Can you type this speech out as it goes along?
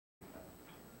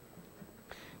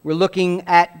We're looking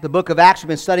at the book of Acts. We've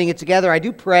been studying it together. I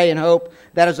do pray and hope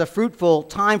that is a fruitful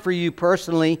time for you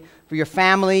personally, for your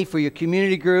family, for your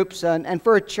community groups, and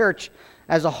for a church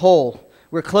as a whole.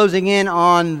 We're closing in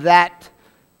on that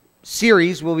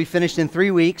series. We'll be finished in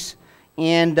 3 weeks,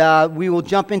 and we will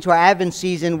jump into our Advent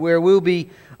season where we'll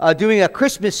be doing a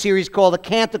Christmas series called The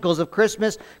Canticles of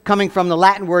Christmas, coming from the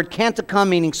Latin word canticum,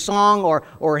 meaning song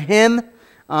or hymn.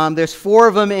 There's 4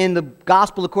 of them in the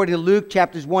Gospel according to Luke,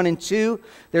 chapters 1 and 2.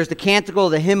 There's the canticle,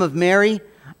 the hymn of Mary,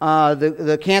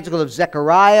 the canticle of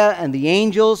Zechariah and the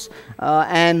angels,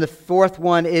 and the 4th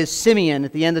one is Simeon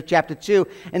at the end of chapter 2.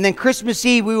 And then Christmas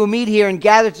Eve, we will meet here and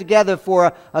gather together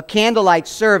for a candlelight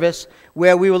service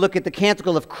where we will look at the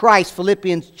canticle of Christ,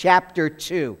 Philippians chapter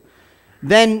 2.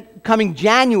 Then coming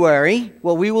January,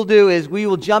 what we will do is we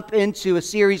will jump into a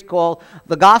series called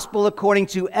The Gospel According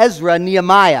to Ezra,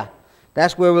 Nehemiah.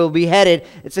 That's where we'll be headed.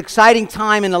 It's an exciting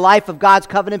time in the life of God's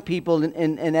covenant people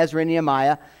in Ezra and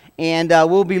Nehemiah. And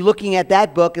we'll be looking at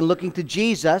that book and looking to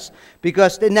Jesus,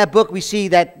 because in that book we see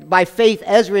that by faith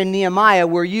Ezra and Nehemiah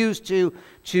were used to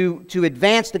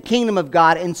advance the kingdom of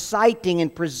God, inciting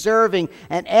and preserving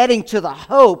and adding to the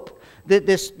hope, that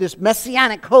this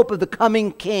messianic hope of the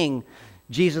coming King,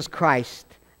 Jesus Christ,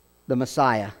 the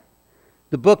Messiah.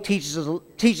 The book teaches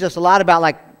us a lot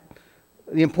about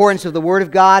the importance of the Word of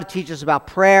God. It teaches us about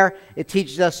prayer. It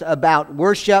teaches us about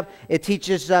worship. It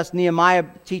teaches us, Nehemiah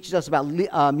teaches us about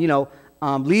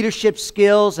leadership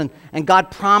skills. And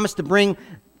God promised to bring,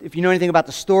 if you know anything about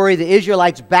the story, the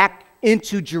Israelites back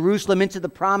into Jerusalem, into the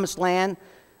promised land.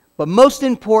 But most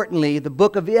importantly, the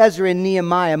book of Ezra and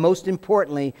Nehemiah, most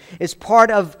importantly, is part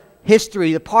of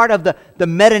history, the part of the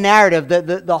meta-narrative,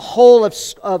 the whole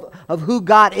of who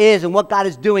God is and what God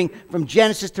is doing from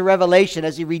Genesis to Revelation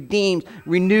as He redeems,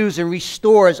 renews, and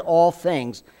restores all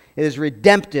things. It is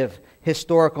redemptive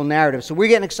historical narrative. So we're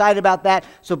getting excited about that.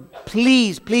 So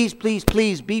please, please, please,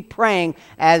 please be praying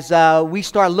as we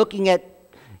start looking at,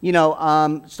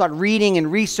 start reading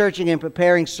and researching and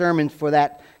preparing sermons for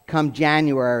that come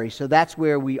January. So that's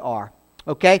where we are.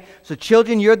 Okay? So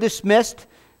children, you're dismissed.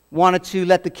 Wanted to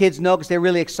let the kids know because they're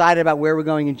really excited about where we're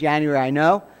going in January, I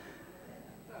know.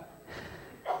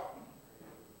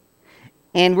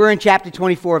 And we're in chapter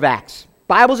 24 of Acts.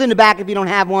 Bible's in the back if you don't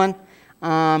have one.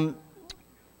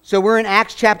 So we're in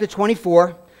Acts chapter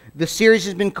 24. The series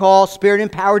has been called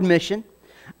Spirit-Empowered Mission.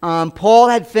 Paul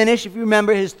had finished, if you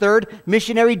remember, his 3rd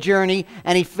missionary journey,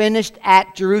 and he finished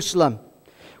at Jerusalem.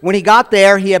 When he got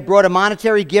there, he had brought a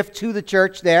monetary gift to the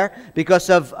church there because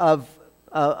of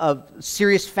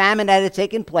serious famine that had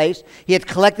taken place. He had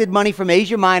collected money from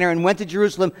Asia Minor and went to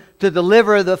Jerusalem to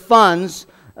deliver the funds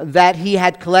that he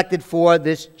had collected for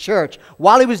this church.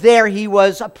 While he was there, he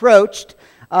was approached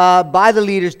by the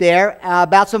leaders there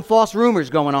about some false rumors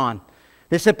going on.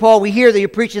 They said, Paul, we hear that you're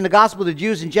preaching the gospel to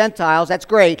Jews and Gentiles. That's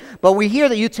great. But we hear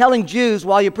that you're telling Jews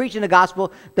while you're preaching the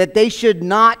gospel that they should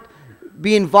not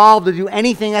be involved or do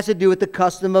anything that has to do with the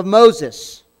custom of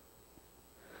Moses.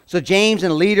 So James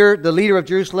and the leader of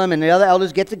Jerusalem and the other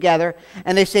elders get together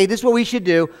and they say, this is what we should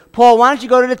do. Paul, why don't you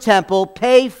go to the temple,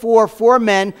 pay for 4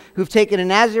 men who've taken a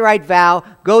Nazirite vow,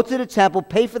 go to the temple,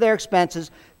 pay for their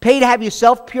expenses, pay to have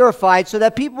yourself purified so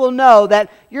that people will know that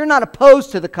you're not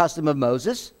opposed to the custom of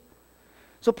Moses.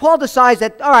 So Paul decides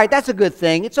that, all right, that's a good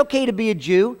thing. It's okay to be a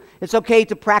Jew. It's okay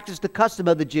to practice the custom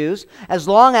of the Jews as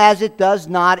long as it does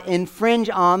not infringe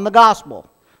on the gospel.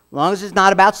 As long as it's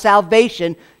not about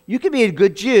salvation, you can be a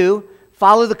good Jew,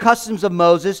 follow the customs of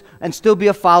Moses, and still be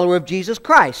a follower of Jesus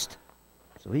Christ.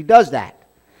 So he does that.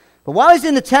 But while he's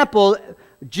in the temple,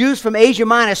 Jews from Asia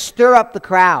Minor stir up the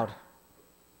crowd.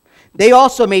 They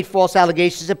also made false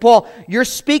allegations. They said, Paul, you're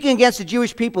speaking against the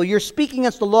Jewish people. You're speaking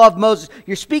against the law of Moses.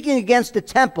 You're speaking against the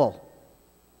temple.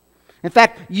 In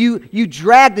fact, you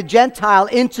dragged the Gentile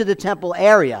into the temple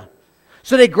area.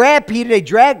 So they grab Peter, they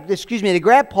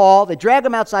grab Paul, they drag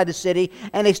him outside the city,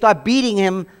 and they start beating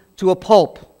him to a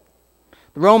pulp.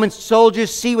 The Roman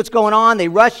soldiers see what's going on, they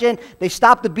rush in, they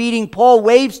stop the beating. Paul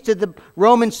waves to the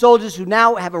Roman soldiers who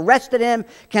now have arrested him,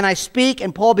 can I speak?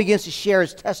 And Paul begins to share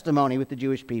his testimony with the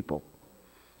Jewish people.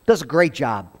 Does a great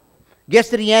job. Gets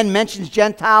to the end, mentions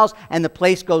Gentiles, and the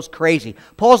place goes crazy.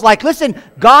 Paul's like, listen,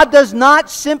 God does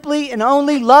not simply and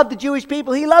only love the Jewish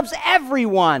people, He loves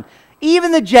everyone.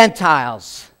 Even the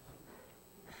Gentiles.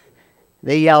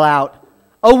 They yell out,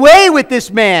 away with this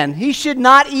man. He should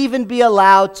not even be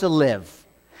allowed to live.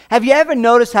 Have you ever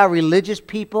noticed how religious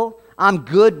people, I'm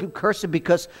good cursing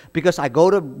because I go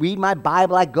to read my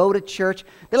Bible, I go to church.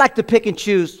 They like to pick and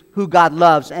choose who God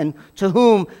loves and to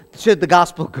whom should the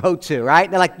gospel go to,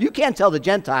 right? They're like, you can't tell the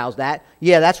Gentiles that.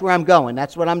 Yeah, that's where I'm going.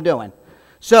 That's what I'm doing.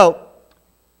 So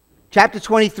Chapter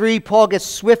 23, Paul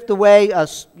gets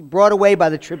brought away by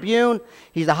the tribune.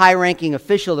 He's the high-ranking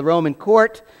official of the Roman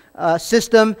court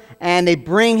system, and they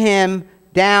bring him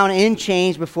down in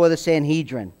chains before the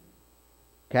Sanhedrin.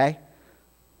 Okay?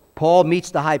 Paul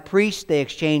meets the high priest. They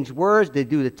exchange words. They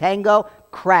do the tango.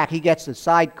 Crack. He gets the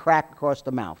side crack across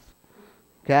the mouth.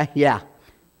 Okay? Yeah.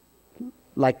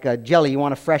 Like jelly. You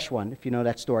want a fresh one, if you know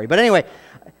that story. But anyway,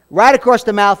 right across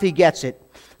the mouth, he gets it.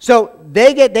 So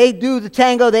they do the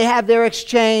tango. They have their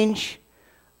exchange.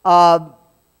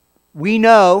 We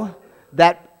know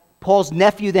that Paul's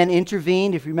nephew then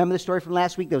intervened. If you remember the story from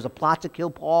last week, there was a plot to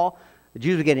kill Paul. The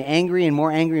Jews were getting angry and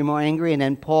more angry and more angry, and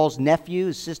then Paul's nephew,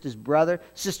 his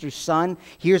sister's son,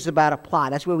 hears about a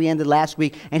plot. That's where we ended last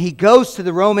week. And he goes to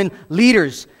the Roman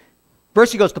leaders.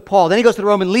 First he goes to Paul, then he goes to the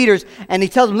Roman leaders, and he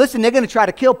tells them, listen, they're going to try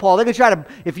to kill Paul. They're going to try to,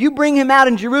 if you bring him out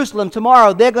in Jerusalem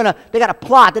tomorrow, they got a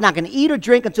plot. They're not going to eat or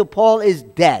drink until Paul is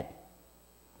dead.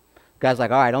 The guy's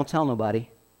like, all right, don't tell nobody.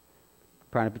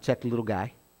 Trying to protect the little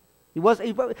guy.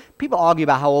 People argue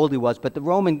about how old he was, but the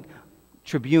Roman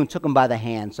tribune took him by the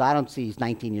hand, so I don't see he's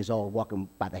 19 years old walking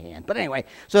by the hand. But anyway,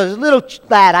 so there's a little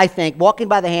lad, I think, walking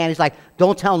by the hand. He's like,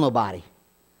 don't tell nobody.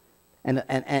 And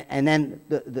then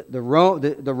the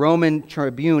Roman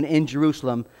tribune in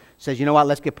Jerusalem says, you know what,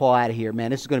 let's get Paul out of here,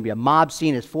 man. This is going to be a mob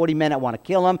scene. There's 40 men that want to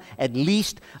kill him, at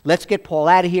least. Let's get Paul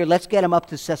out of here. Let's get him up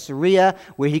to Caesarea,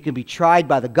 where he can be tried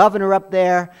by the governor up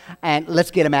there, and let's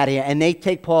get him out of here. And they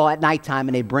take Paul at nighttime,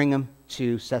 and they bring him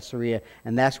to Caesarea,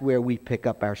 and that's where we pick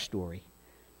up our story.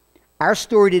 Our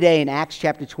story today in Acts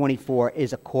chapter 24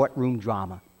 is a courtroom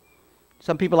drama.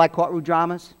 Some people like courtroom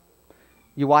dramas.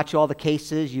 You watch all the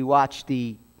cases. You watch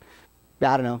the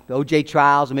O.J.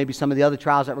 trials, or maybe some of the other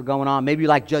trials that were going on. Maybe you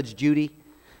like Judge Judy.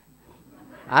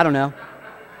 I don't know.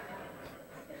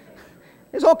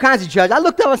 There's all kinds of judges. I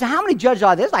looked up and said, how many judges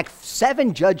are there? There's like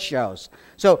 7 judge shows.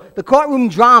 So the courtroom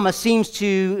drama seems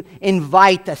to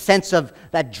invite a sense of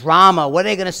that drama. What are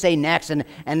they going to say next? And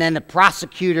then the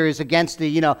prosecutor is against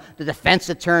the defense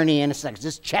attorney, and it's like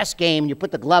this chess game. You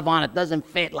put the glove on, it doesn't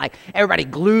fit. Like everybody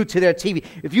glued to their TV.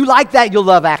 If you like that, you'll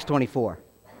love Acts 24.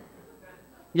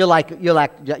 You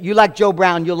like Joe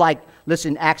Brown.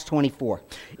 Listen, Acts 24.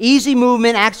 Easy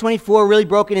movement. Acts 24 really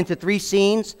broken into 3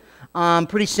 scenes.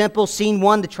 Pretty simple. Scene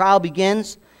 1, the trial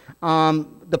begins.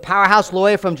 The powerhouse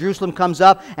lawyer from Jerusalem comes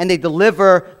up, and they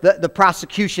deliver the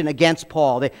prosecution against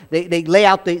Paul. They lay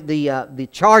out the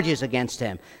charges against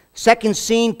him. Second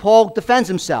scene, Paul defends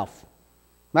himself.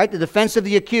 Right? The defense of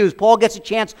the accused. Paul gets a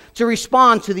chance to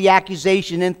respond to the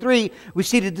accusation. And 3, we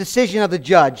see the decision of the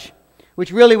judge,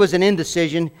 which really was an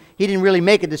indecision. He didn't really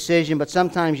make a decision, but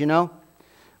sometimes,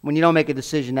 when you don't make a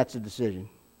decision, that's a decision.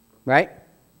 Right?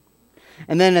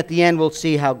 And then at the end, we'll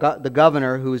see how the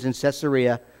governor, who is in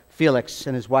Caesarea, Felix,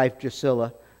 and his wife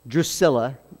Drusilla.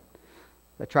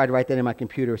 I tried to write that in my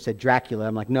computer. It said Dracula.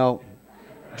 I'm like, no,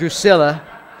 Drusilla.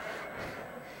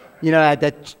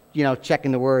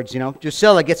 Checking the words.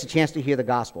 Drusilla gets a chance to hear the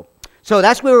gospel. So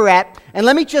that's where we're at. And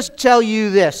let me just tell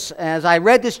you this: as I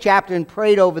read this chapter and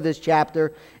prayed over this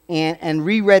chapter and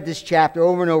reread this chapter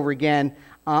over and over again,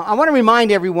 I want to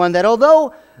remind everyone that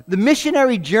although the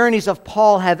missionary journeys of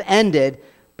Paul have ended,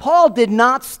 Paul did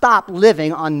not stop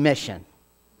living on mission.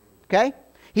 Okay?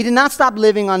 He did not stop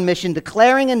living on mission,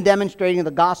 declaring and demonstrating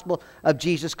the gospel of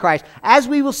Jesus Christ. As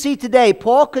we will see today,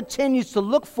 Paul continues to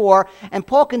look for, and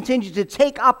Paul continues to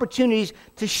take opportunities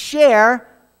to share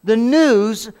the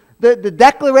news, the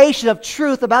declaration of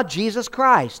truth about Jesus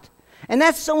Christ. And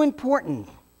that's so important.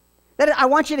 I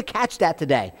want you to catch that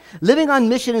today. Living on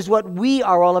mission is what we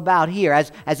are all about here,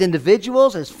 as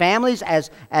individuals, as families,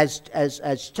 as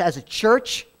a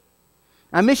church.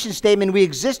 Our mission statement: we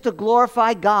exist to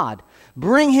glorify God,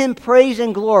 bring Him praise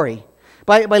and glory.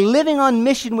 By living on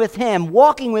mission with Him,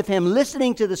 walking with Him,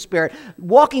 listening to the Spirit,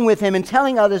 walking with Him and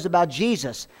telling others about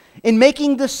Jesus. In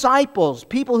making disciples,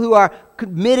 people who are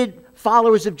committed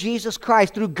followers of Jesus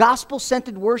Christ through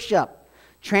gospel-centered worship,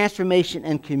 transformation,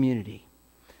 and community.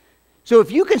 So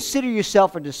if you consider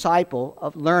yourself a disciple,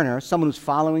 a learner, someone who's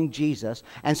following Jesus,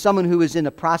 and someone who is in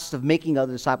the process of making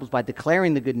other disciples by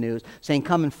declaring the good news, saying,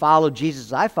 come and follow Jesus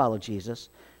as I follow Jesus,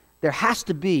 there has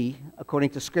to be,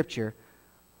 according to Scripture,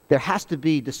 there has to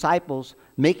be disciples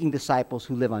making disciples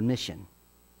who live on mission.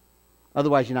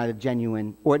 Otherwise, you're not a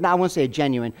genuine, or not, I won't say a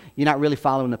genuine, you're not really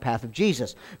following the path of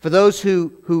Jesus. For those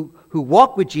who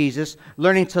walk with Jesus,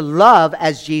 learning to love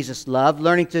as Jesus loved,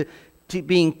 learning to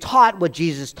being taught what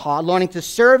Jesus taught, learning to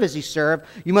serve as He served,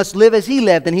 you must live as He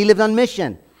lived, and He lived on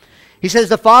mission. He says,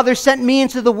 the Father sent me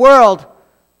into the world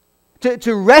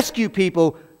to rescue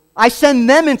people. I send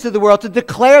them into the world to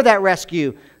declare that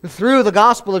rescue through the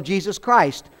gospel of Jesus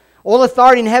Christ. All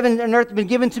authority in heaven and earth has been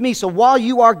given to me. So while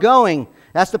you are going,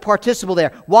 that's the participle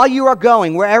there. While you are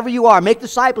going, wherever you are, make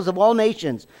disciples of all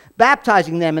nations,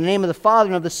 baptizing them in the name of the Father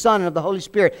and of the Son and of the Holy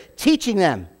Spirit, teaching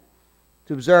them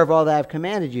to observe all that I have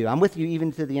commanded you. I'm with you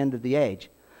even to the end of the age.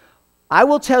 I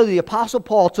will tell you, the Apostle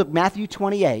Paul took Matthew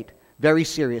 28 very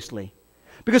seriously.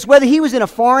 Because whether he was in a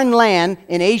foreign land,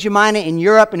 in Asia Minor, in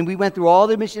Europe, and we went through all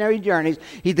the missionary journeys,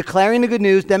 he's declaring the good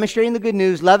news, demonstrating the good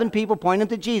news, loving people, pointing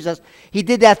them to Jesus. He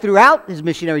did that throughout his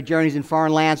missionary journeys in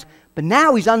foreign lands. But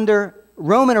now he's under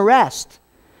Roman arrest.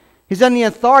 He's under the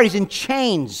authorities, in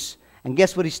chains. And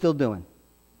guess what he's still doing?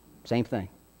 Same thing.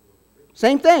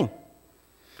 Same thing.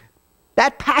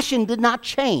 That passion did not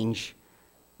change.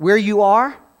 Where you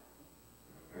are,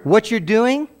 what you're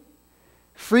doing,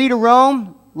 free to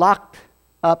roam, locked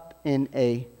up in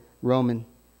a Roman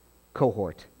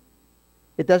cohort.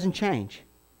 It doesn't change.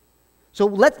 So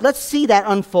let's see that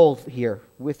unfold here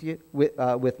with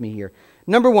me here.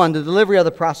 Number one, the delivery of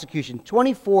the prosecution.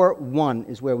 24:1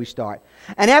 is where we start.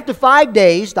 And after 5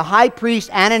 days, the high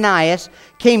priest Ananias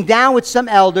came down with some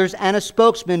elders and a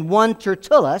spokesman, one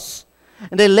Tertullus,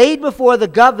 and they laid before the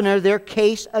governor their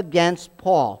case against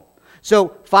Paul.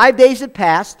 So 5 days had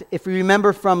passed. If you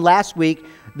remember from last week,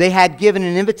 they had given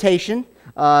an invitation.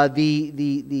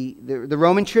 The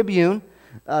Roman tribune,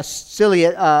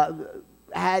 Cilia,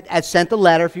 had sent a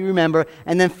letter, if you remember,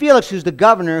 and then Felix, who's the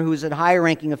governor, who's a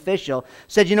higher-ranking official,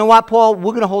 said, you know what, Paul,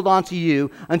 we're going to hold on to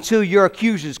you until your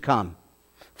accusers come.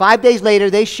 5 days later,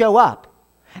 they show up.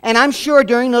 And I'm sure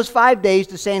during those 5 days,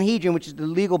 the Sanhedrin, which is the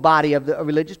legal body of the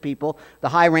religious people, the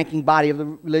high-ranking body of the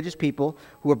religious people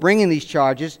who are bringing these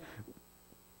charges,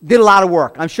 did a lot of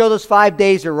work. I'm sure those 5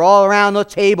 days, they were all around the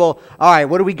table. All right,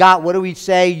 what do we got? What do we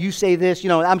say? You say this. You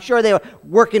know, I'm sure they were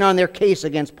working on their case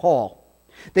against Paul.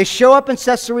 They show up in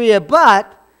Caesarea,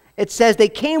 but it says they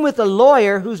came with a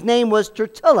lawyer whose name was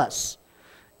Tertullus.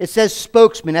 It says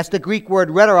spokesman. That's the Greek word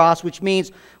rhetoros, which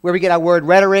means where we get our word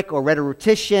rhetoric or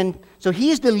rhetorician. So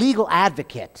he's the legal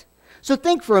advocate. So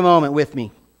think for a moment with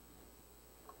me.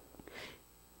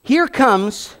 Here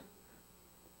comes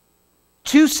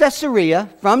to Caesarea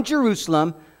from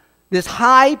Jerusalem this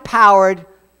high-powered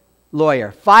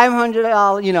lawyer.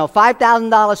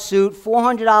 $5,000 suit,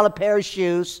 $400 pair of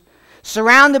shoes,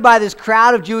 surrounded by this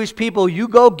crowd of Jewish people. You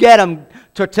go get him,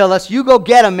 Tertullus. You go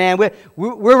get him, man.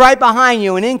 We're right behind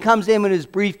you. And in comes him with his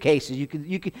briefcases.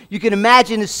 You can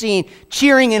imagine the scene,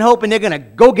 cheering and hoping they're going to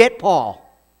go get Paul.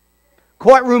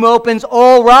 Courtroom opens.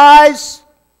 All rise.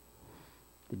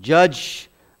 The judge,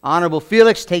 Honorable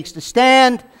Felix, takes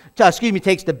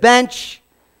the bench.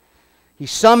 He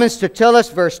summons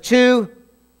Tertullus, verse 2,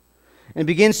 and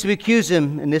begins to accuse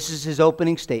him. And this is his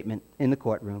opening statement in the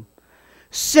courtroom.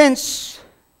 Since,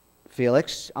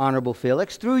 Felix, Honorable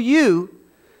Felix, through you,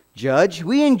 Judge,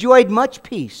 we enjoyed much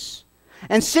peace.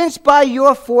 And since by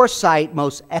your foresight,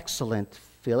 most excellent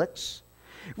Felix,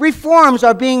 reforms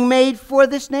are being made for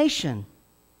this nation.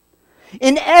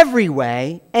 In every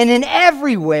way and in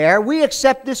everywhere, we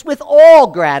accept this with all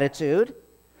gratitude.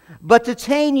 But to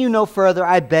detain you no further,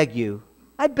 I beg you,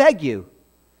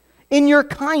 in your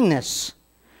kindness,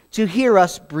 to hear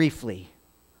us briefly.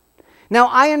 Now,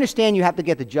 I understand you have to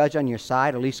get the judge on your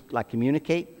side, or at least like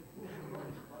communicate.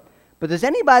 But does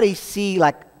anybody see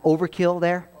like overkill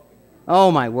there? Oh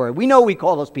my word. We know what we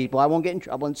call those people. I won't get in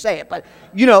trouble and say it. But,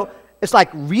 you know, it's like,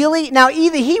 really? Now,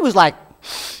 either he was like,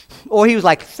 or he was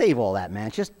like, save all that,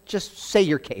 man. Just say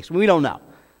your case. We don't know.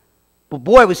 But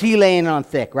boy, was he laying on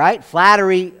thick, right?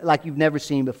 Flattery like you've never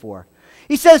seen before.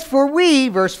 He says, for we,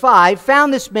 verse 5,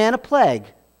 found this man a plague,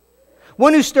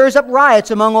 one who stirs up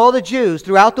riots among all the Jews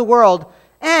throughout the world.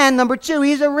 And number 2,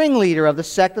 he's a ringleader of the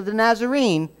sect of the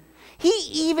Nazarene. He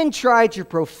even tried to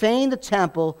profane the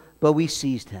temple, but we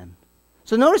seized him.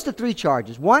 So notice the 3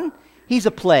 charges. 1, he's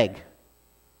a plague.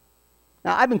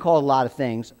 Now, I've been called a lot of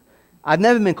things. I've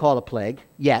never been called a plague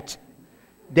yet.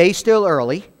 Day's still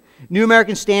early. New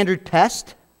American Standard,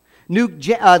 pest.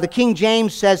 The King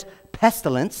James says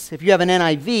pestilence. If you have an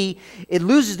NIV, it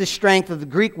loses the strength of the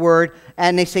Greek word,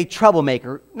 and they say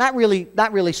troublemaker. Not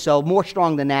really so, more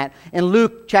strong than that. In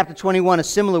Luke chapter 21, a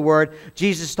similar word,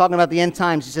 Jesus is talking about the end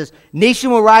times. He says, nation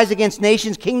will rise against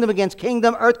nations, kingdom against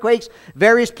kingdom, earthquakes,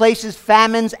 various places,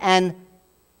 famines, and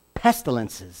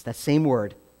pestilences. That same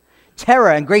word.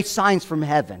 Terror and great signs from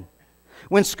heaven.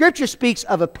 When Scripture speaks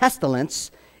of a pestilence,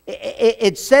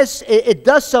 it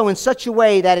does so in such a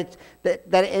way that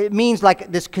it means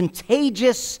like this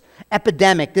contagious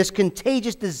epidemic, this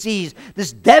contagious disease,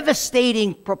 this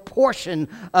devastating proportion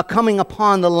coming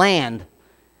upon the land.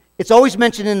 It's always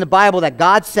mentioned in the Bible that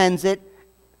God sends it,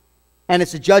 and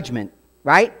it's a judgment,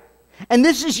 right? And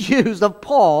this is used of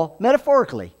Paul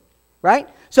metaphorically. right?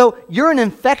 So you're an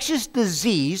infectious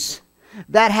disease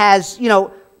that has,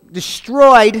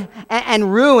 destroyed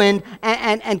and ruined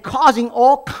and causing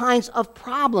all kinds of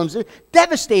problems,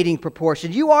 devastating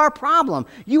proportions. You are a problem.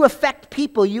 You affect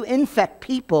people. You infect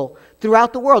people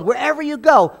throughout the world. Wherever you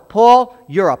go, Paul,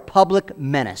 you're a public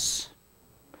menace.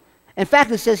 In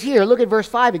fact, it says here, look at verse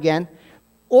 5 again,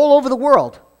 all over the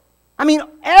world. I mean,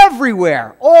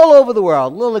 everywhere, all over the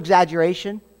world. A little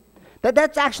exaggeration.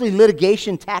 That's actually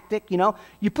litigation tactic,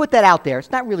 You put that out there. It's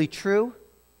not really true.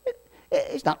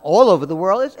 It's not all over the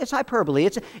world. It's hyperbole.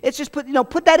 It's just put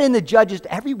that in the judges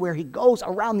everywhere he goes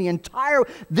around the entire.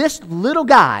 This little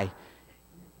guy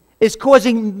is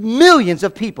causing millions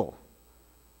of people.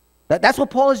 That's what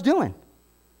Paul is doing.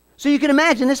 So you can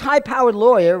imagine this high-powered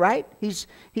lawyer, right? He's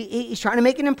trying to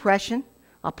make an impression.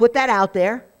 I'll put that out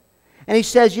there, and he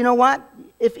says, you know what?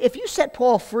 If you set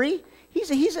Paul free,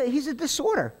 he's a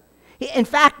disorder. In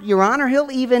fact, Your Honor,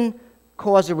 he'll even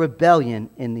cause a rebellion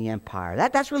in the empire.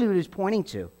 That's really what he's pointing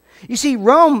to. You see,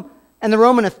 Rome and the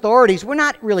Roman authorities were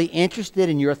not really interested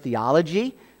in your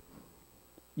theology,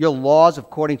 your laws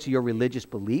according to your religious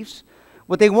beliefs.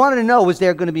 What they wanted to know was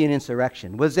there going to be an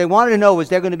insurrection. What they wanted to know was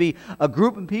there going to be a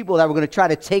group of people that were going to try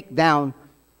to take down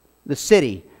the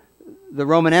city, the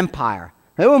Roman Empire.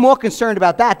 They were more concerned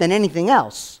about that than anything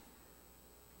else.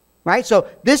 Right? So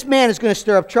this man is going to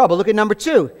stir up trouble. Look at number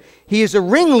 2. He is a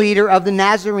ringleader of the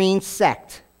Nazarene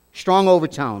sect. Strong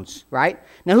overtones, right?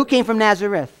 Now, who came from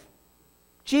Nazareth?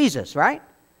 Jesus, right?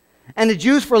 And the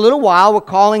Jews for a little while were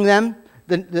calling them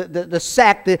the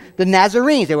sect, the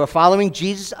Nazarenes. They were following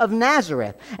Jesus of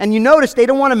Nazareth. And you notice they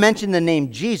don't want to mention the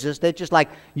name Jesus. They're just like,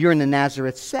 you're in the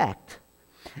Nazareth sect.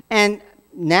 And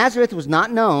Nazareth was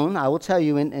not known, I will tell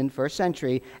you, in first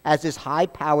century, as this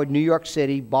high-powered New York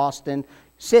City, Boston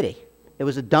city. It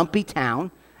was a dumpy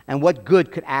town, and what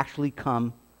good could actually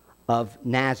come of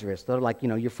Nazareth? They're like,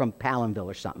 you're from Palinville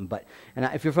or something. And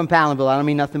if you're from Palinville, I don't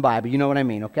mean nothing by it, but you know what I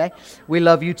mean, okay? We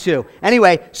love you too.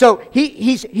 Anyway, so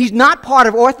he's not part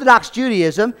of Orthodox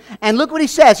Judaism, and look what he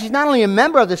says. He's not only a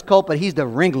member of this cult, but he's the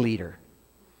ringleader.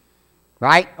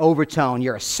 Right? Overtone.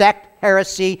 You're a sect,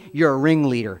 heresy, you're a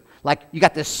ringleader. Like you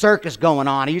got this circus going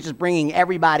on, and you're just bringing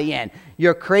everybody in.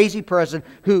 You're a crazy person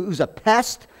who's a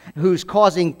pest, who's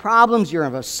causing problems. You're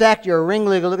a sect, you're a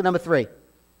ringleader. Look at number 3,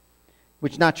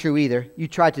 which is not true either. You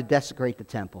tried to desecrate the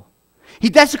temple. He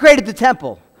desecrated the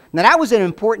temple. Now that was an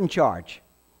important charge.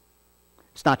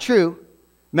 It's not true.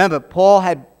 Remember,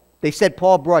 they said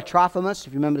Paul brought Trophimus,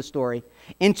 if you remember the story,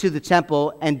 into the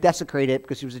temple and desecrated it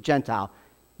because he was a Gentile.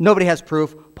 Nobody has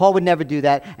proof. Paul would never do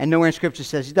that, and nowhere in Scripture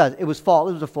says he does. It was false.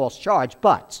 It was a false charge,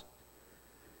 but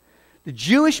the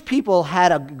Jewish people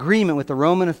had an agreement with the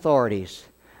Roman authorities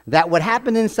that what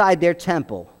happened inside their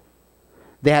temple,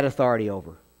 they had authority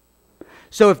over.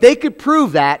 So if they could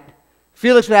prove that,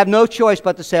 Felix would have no choice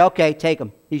but to say, okay, take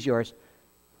him. He's yours.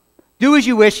 Do as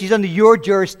you wish. He's under your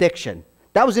jurisdiction.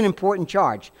 That was an important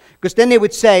charge, because then they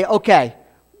would say, okay,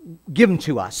 give him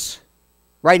to us.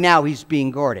 Right now he's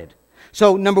being guarded.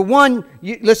 So number 1,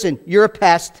 listen, you're a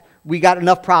pest. We got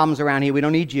enough problems around here. We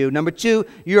don't need you. Number 2,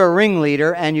 you're a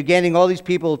ringleader, and you're getting all these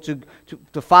people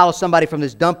to follow somebody from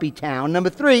this dumpy town. Number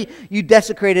 3, you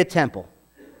desecrated a temple.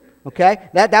 Okay?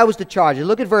 That was the charge.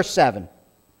 Look at verse 7.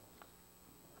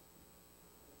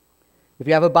 If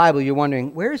you have a Bible, you're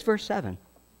wondering, where is verse 7?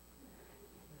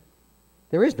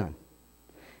 There is none.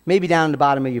 Maybe down in the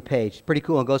bottom of your page. It's pretty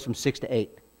cool. It goes from 6 to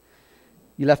 8.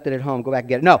 You left it at home. Go back and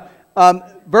get it. No.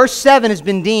 Verse 7 has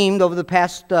been deemed over the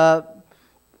past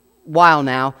while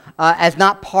now as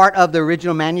not part of the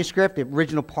original manuscript. The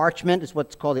original parchment is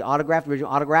what's called the autograph, the original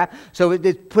autograph. So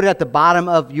they put it at the bottom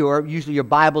of usually your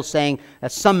Bible, saying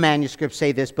that some manuscripts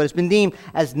say this, but it's been deemed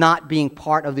as not being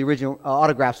part of the original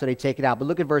autograph, so they take it out. But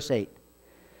look at verse 8.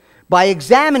 By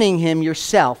examining him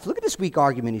yourself. Look at this weak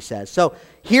argument, he says. So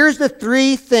here's the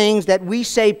 3 things that we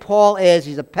say Paul is.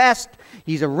 He's a pest,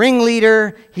 he's a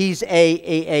ringleader, he's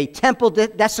a temple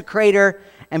desecrator.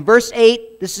 And verse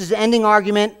 8, this is the ending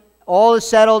argument. All is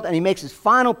settled, and he makes his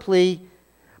final plea.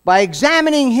 By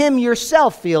examining him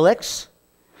yourself, Felix,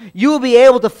 you will be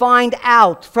able to find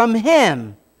out from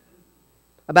him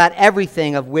about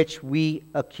everything of which we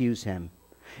accuse him.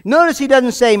 Notice he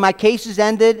doesn't say, my case is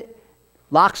ended,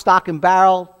 lock, stock, and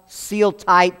barrel, sealed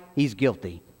tight, he's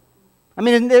guilty. I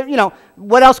mean,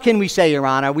 what else can we say, Your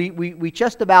Honor? We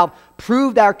just about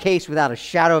proved our case without a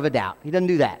shadow of a doubt. He doesn't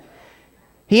do that.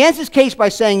 He ends his case by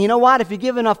saying, you know what, if you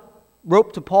give enough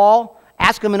rope to Paul,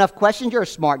 ask him enough questions, you're a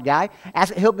smart guy, he's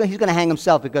going to hang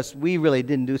himself because we really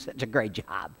didn't do such a great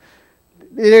job.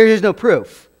 There is no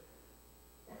proof.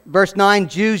 Verse 9,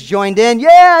 Jews joined in,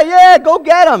 yeah, go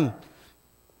get him.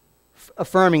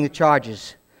 affirming the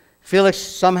charges. Felix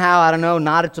somehow, I don't know,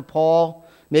 nodded to Paul,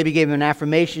 maybe gave him an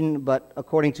affirmation, but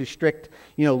according to strict,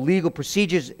 legal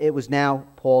procedures, it was now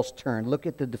Paul's turn. Look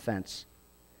at the defense.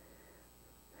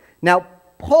 Now,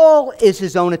 Paul is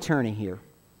his own attorney here.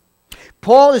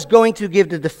 Paul is going to give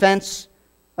the defense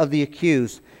of the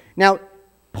accused. Now,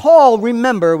 Paul,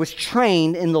 remember, was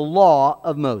trained in the law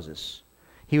of Moses.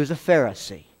 He was a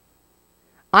Pharisee.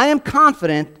 I am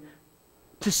confident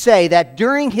to say that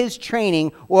during his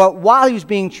training, or while he was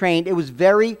being trained, it was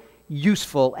very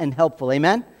useful and helpful,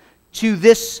 amen, to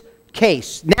this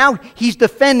case. Now he's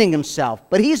defending himself,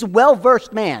 but he's a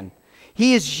well-versed man.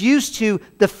 He is used to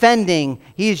defending.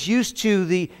 He is used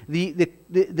to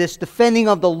this defending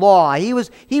of the law. He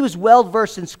was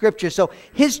well-versed in Scripture. So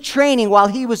his training while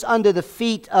he was under the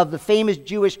feet of the famous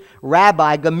Jewish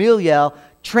rabbi Gamaliel,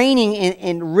 training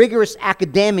in rigorous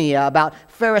academia about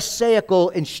Pharisaical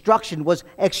instruction was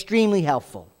extremely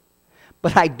helpful.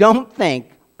 But I don't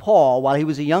think Paul, while he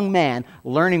was a young man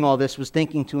learning all this, was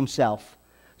thinking to himself,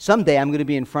 someday I'm going to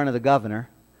be in front of the governor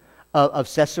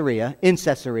of Caesarea, in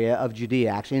Caesarea of Judea,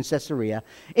 actually in Caesarea,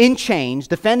 in chains,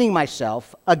 defending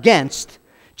myself against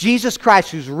Jesus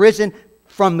Christ who's risen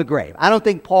from the grave. I don't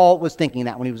think Paul was thinking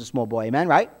that when he was a small boy, amen,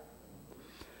 right?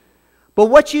 But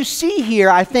what you see here,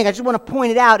 I just want to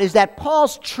point it out, is that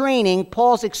Paul's training,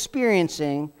 Paul's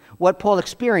experiencing, what Paul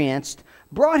experienced,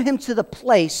 brought him to the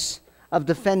place of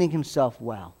defending himself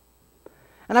well.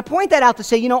 And I point that out to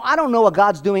say, I don't know what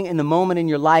God's doing in the moment in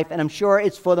your life, and I'm sure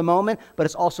it's for the moment, but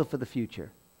it's also for the future.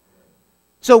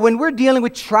 So when we're dealing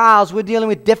with trials, we're dealing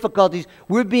with difficulties,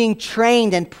 we're being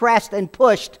trained and pressed and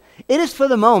pushed, it is for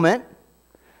the moment,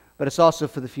 but it's also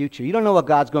for the future. You don't know what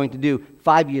God's going to do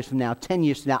 5 years from now, 10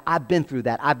 years from now. I've been through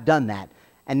that. I've done that.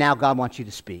 And now God wants you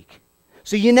to speak.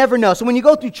 So you never know. So when you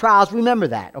go through trials, remember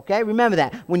that, okay? Remember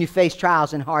that when you face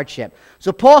trials and hardship.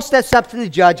 So Paul steps up to the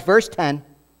judge, verse 10.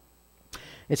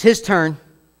 It's his turn.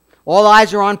 All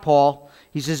eyes are on Paul.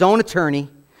 He's his own attorney.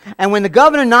 And when the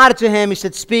governor nodded to him, he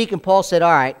said, speak. And Paul said,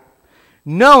 all right.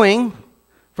 Knowing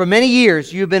for many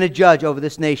years you have been a judge over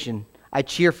this nation, I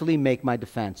cheerfully make my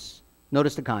defense.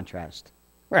 Notice the contrast,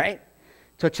 right?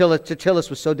 Tertullus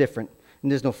was so different. And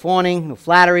there's no fawning, no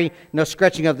flattery, no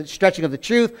stretching of the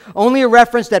truth. Only a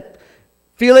reference that,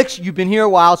 Felix, you've been here a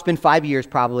while. It's been 5 years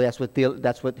probably.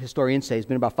 That's what historians say. It's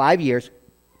been about 5 years.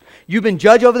 You've been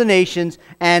judge over the nations,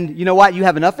 and you know what? You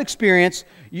have enough experience.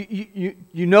 You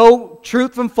know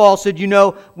truth from falsehood. You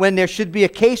know when there should be a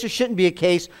case or shouldn't be a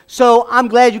case. So I'm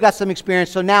glad you got some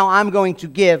experience. So now I'm going to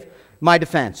give my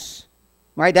defense.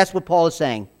 Right? That's what Paul is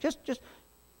saying. Just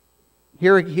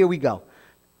here we go.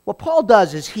 What Paul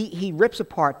does is he rips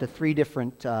apart the three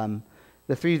different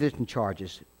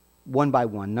charges, one by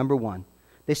one. Number one,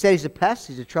 they say he's a pest,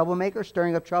 he's a troublemaker,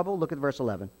 stirring up trouble. Look at verse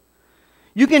 11.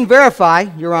 You can verify,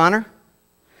 Your Honor,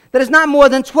 that it's not more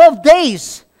than 12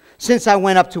 days since I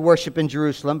went up to worship in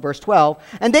Jerusalem, verse 12,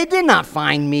 and they did not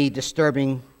find me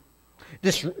disputing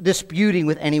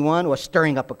with anyone or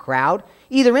stirring up a crowd,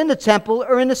 either in the temple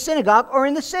or in the synagogue or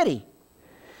in the city.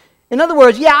 In other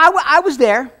words, yeah, I was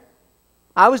there.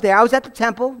 I was at the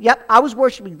temple. Yep, I was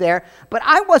worshiping there, but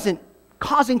I wasn't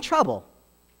causing trouble.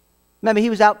 Remember,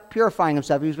 he was out purifying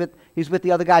himself. He was with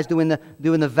the other guys doing the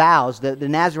vows, the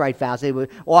Nazirite vows. They were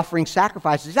offering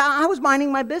sacrifices. I was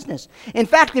minding my business. In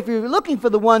fact, if you're looking for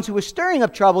the ones who were stirring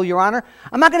up trouble, Your Honor,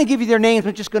 I'm not going to give you their names.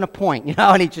 I'm just going to point,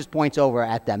 and he just points over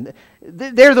at them.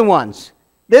 They're the ones.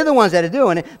 They're the ones that are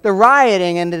doing it. The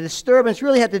rioting and the disturbance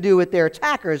really had to do with their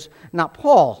attackers, not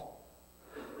Paul.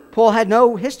 Paul had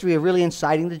no history of really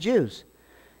inciting the Jews.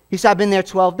 He said, I've been there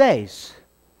 12 days.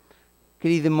 Could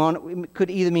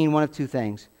either mean one of two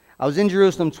things. I was in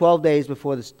Jerusalem 12 days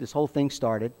before this whole thing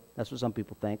started. That's what some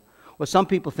people think. Or some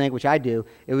people think, which I do,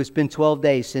 it was been 12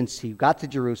 days since he got to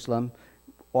Jerusalem,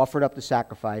 offered up the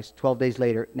sacrifice. 12 days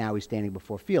later, now he's standing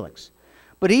before Felix.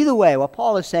 But either way, what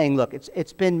Paul is saying, look,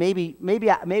 it's been maybe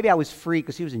I was free,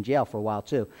 because he was in jail for a while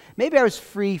too. Maybe I was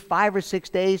free 5 or 6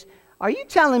 days. Are you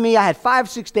telling me I had 5 or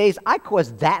 6 days? I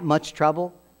caused that much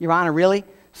trouble, Your Honor, really?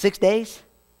 6 days?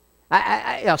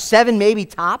 7 maybe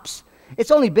tops.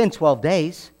 It's only been 12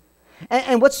 days.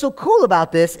 And what's so cool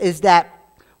about this is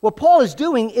that what Paul is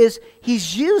doing is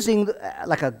he's using,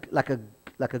 like a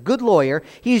good lawyer,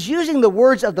 he's using the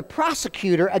words of the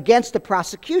prosecutor against the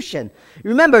prosecution.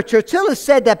 Remember, Tertullus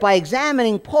said that by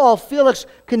examining Paul, Felix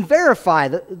can verify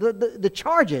the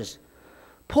charges.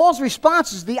 Paul's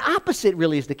response is the opposite,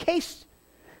 really, is the case.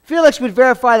 Felix would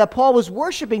verify that Paul was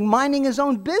worshiping, minding his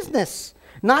own business,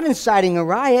 not inciting a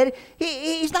riot.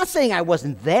 He's not saying I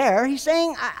wasn't there. He's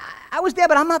saying I was there,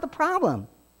 but I'm not the problem.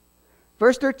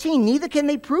 Verse 13, neither can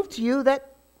they prove to you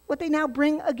that what they now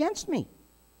bring against me.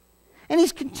 And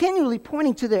he's continually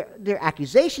pointing to their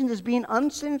accusations as being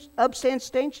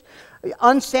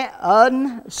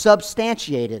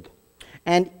unsubstantiated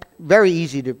and very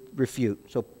easy to refute.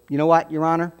 So, you know what, Your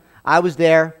Honor? I was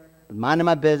there, minding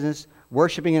my business,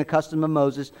 worshiping in the custom of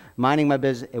Moses, minding my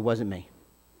business. It wasn't me.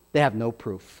 They have no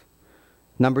proof.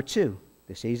 Number two,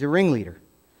 they say he's a ringleader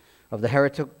of the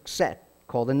heretic sect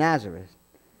called the Nazareth.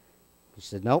 He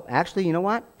said, no, actually, you know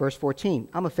what? Verse 14,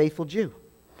 I'm a faithful Jew.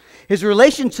 His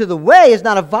relation to the way is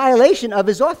not a violation of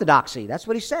his orthodoxy. That's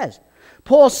what he says.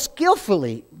 Paul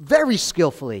skillfully, very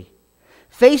skillfully,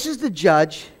 faces the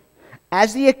judge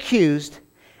as the accused,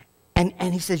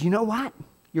 and he says, you know what,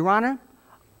 Your Honor?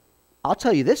 I'll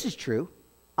tell you this is true.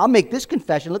 I'll make this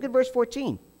confession. Look at verse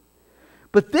 14.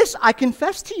 But this I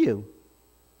confess to you,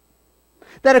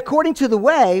 that according to the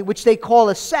way, which they call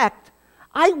a sect,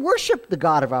 I worship the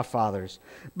God of our fathers,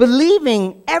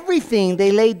 believing everything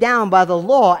they laid down by the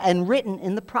law and written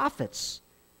in the prophets.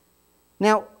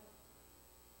 Now,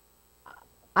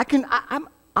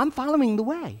 I'm following the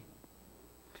way.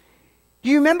 Do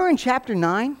you remember in chapter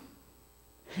 9?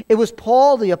 It was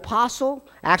Paul the apostle,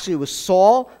 actually it was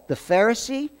Saul the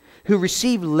Pharisee, who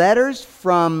received letters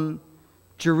from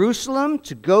Jerusalem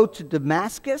to go to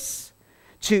Damascus,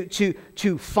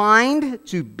 to find,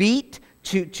 to beat,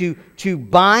 to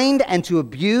bind, and to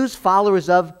abuse followers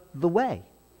of the way.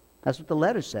 That's what the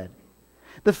letter said.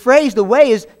 The phrase, the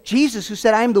way, is Jesus, who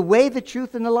said, I am the way, the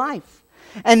truth, and the life.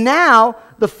 And now,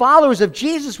 the followers of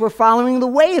Jesus were following the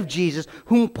way of Jesus,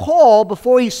 whom Paul,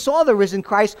 before he saw the risen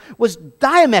Christ, was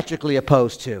diametrically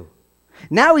opposed to.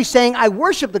 Now he's saying, I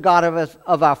worship the God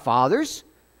of our fathers,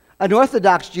 an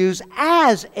Orthodox Jews,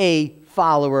 as a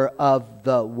follower of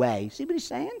the way. See what he's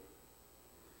saying?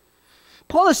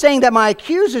 Paul is saying that my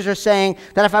accusers are saying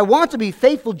that if I want to be a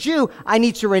faithful Jew, I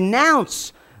need to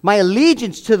renounce my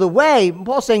allegiance to the way.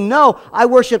 Paul's saying, no, I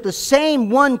worship the same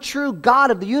one true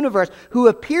God of the universe who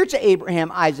appeared to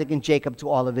Abraham, Isaac, and Jacob, to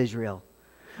all of Israel.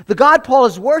 The God Paul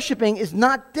is worshiping is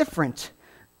not different.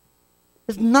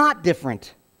 It's not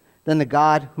different than the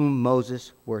God whom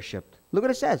Moses worshipped. Look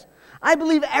what it says. I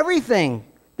believe everything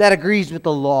that agrees with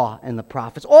the law and the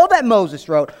prophets. All that Moses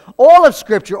wrote, all of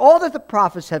Scripture, all that the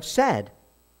prophets have said.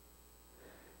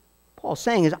 Paul's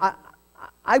saying is,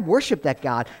 I worship that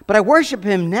God, but I worship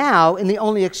him now in the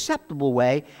only acceptable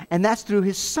way, and that's through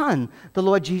his Son, the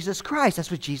Lord Jesus Christ.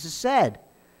 That's what Jesus said.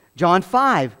 John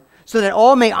 5, so that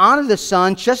all may honor the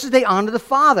Son just as they honor the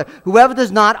Father. Whoever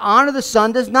does not honor the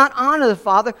Son does not honor the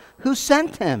Father who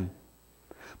sent him.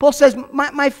 Paul says,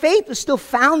 my faith is still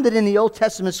founded in the Old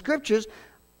Testament Scriptures,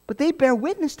 but they bear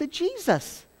witness to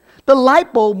Jesus. The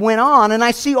light bulb went on, and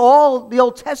I see all the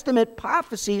Old Testament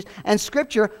prophecies and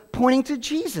Scripture pointing to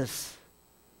Jesus.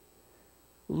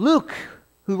 Luke,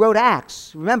 who wrote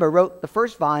Acts, remember, wrote the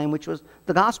first volume, which was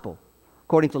the Gospel,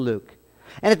 according to Luke.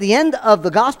 And at the end of the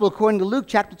Gospel, according to Luke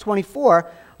chapter 24,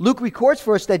 Luke records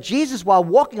for us that Jesus, while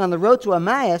walking on the road to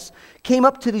Emmaus, came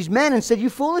up to these men and said, you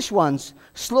foolish ones,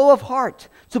 slow of heart,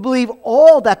 to believe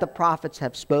all that the prophets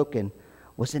have spoken.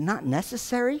 Was it not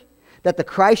necessary that the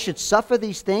Christ should suffer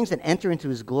these things and enter into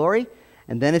his glory?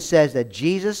 And then it says that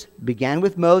Jesus began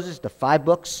with Moses, the 5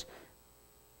 books,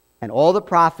 and all the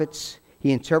prophets.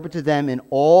 He interpreted them in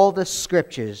all the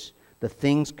Scriptures, the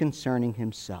things concerning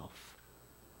himself.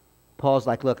 Paul's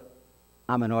like, look,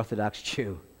 I'm an Orthodox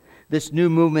Jew. This new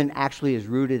movement actually is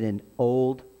rooted in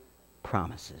old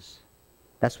promises.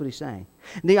 That's what he's saying.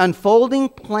 The unfolding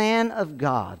plan of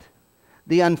God,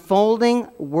 the unfolding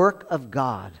work of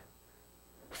God,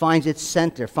 finds its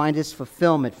center, finds its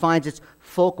fulfillment, finds its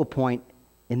focal point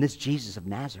in this Jesus of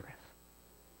Nazareth.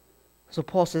 So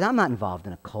Paul says, I'm not involved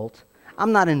in a cult.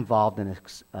 I'm not involved in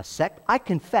a sect. I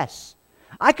confess.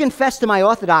 I confess to my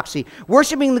orthodoxy,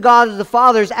 worshiping the God of the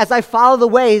fathers as I follow the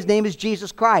way. His name is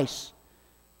Jesus Christ.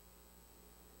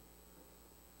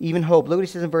 Even hope. Look what he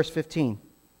says in verse 15.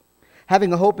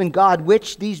 Having a hope in God,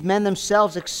 which these men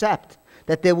themselves accept,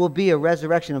 that there will be a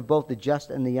resurrection of both the just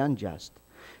and the unjust.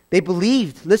 They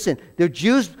believed, listen, they're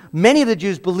Jews, many of the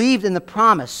Jews believed in the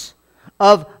promise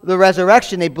of the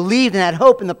resurrection. They believed and had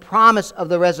hope in the promise of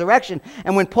the resurrection.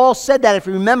 And when Paul said that, if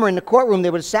you remember in the courtroom,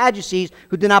 there were the Sadducees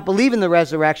who did not believe in the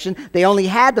resurrection. They only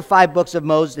had the 5 books of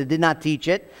Moses. They did not teach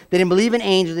it. They didn't believe in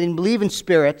angels. They didn't believe in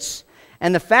spirits.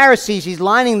 And the Pharisees, he's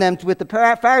lining them with the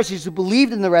Pharisees who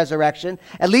believed in the resurrection,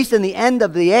 at least in the end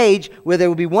of the age, where there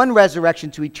will be one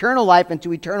resurrection to eternal life and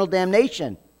to eternal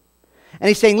damnation. And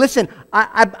he's saying, listen,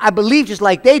 I believe just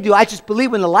like they do. I just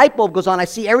believe when the light bulb goes on, I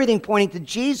see everything pointing to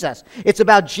Jesus. It's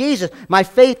about Jesus. My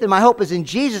faith and my hope is in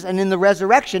Jesus and in the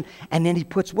resurrection. And then he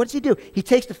puts, what does he do? He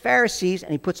takes the Pharisees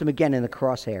and he puts them again in the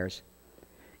crosshairs.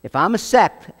 If I'm a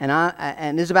sect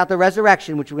and this is about the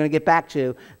resurrection, which we're going to get back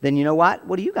to, then you know what?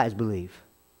 What do you guys believe?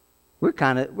 We're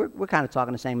kind of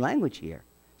talking the same language here.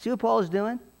 See what Paul is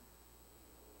doing?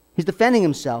 He's defending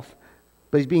himself,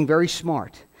 but he's being very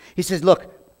smart. He says,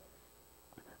 look,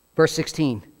 verse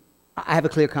 16, I have a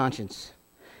clear conscience.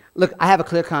 Look, I have a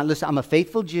clear conscience. Listen, I'm a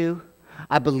faithful Jew.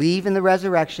 I believe in the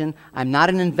resurrection. I'm not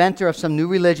an inventor of some new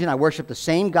religion. I worship the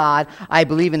same God. I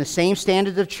believe in the same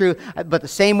standards of truth, but the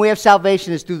same way of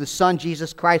salvation is through the Son,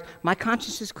 Jesus Christ. My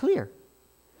conscience is clear.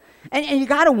 And you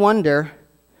got to wonder,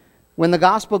 when the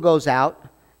gospel goes out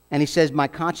and he says, my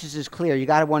conscience is clear, you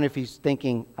got to wonder if he's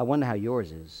thinking, I wonder how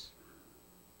yours is.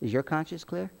 Is your conscience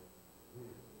clear?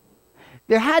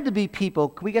 There had to be people,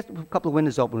 can we get a couple of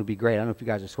windows open? Would be great. I don't know if you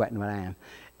guys are sweating what I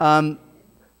am.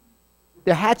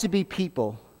 There had to be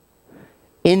people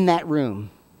in that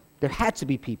room. There had to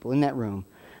be people in that room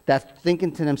that's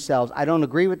thinking to themselves, I don't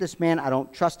agree with this man. I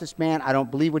don't trust this man. I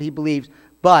don't believe what he believes.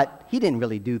 But he didn't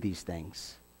really do these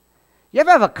things. You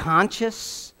ever have a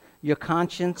conscience, your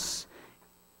conscience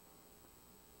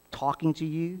talking to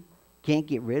you? Can't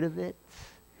get rid of it?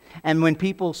 And when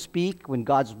people speak, when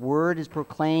God's word is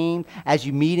proclaimed, as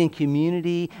you meet in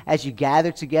community, as you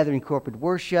gather together in corporate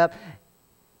worship,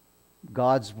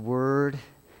 God's word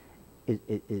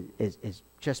is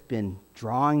just been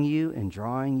drawing you and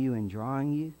drawing you and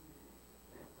drawing you.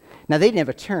 Now, they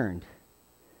never turned.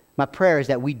 My prayer is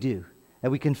that we do, that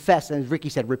we confess, and as Ricky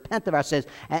said, repent of our sins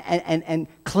and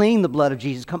claim the blood of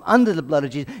Jesus, come under the blood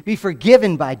of Jesus, be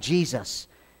forgiven by Jesus.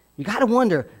 You got to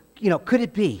wonder, could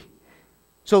it be?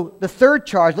 So the third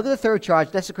charge, look at the third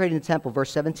charge, desecrating the temple,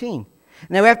 verse 17.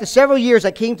 Now, after several years,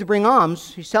 I came to bring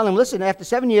alms. He's telling him, listen, after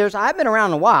 7 years, I've been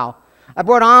around a while. I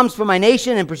brought alms for my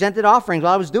nation and presented offerings.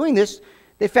 While I was doing this,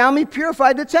 they found me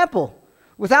purified the temple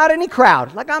without any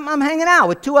crowd. Like I'm hanging out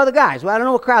with two other guys. Well, I don't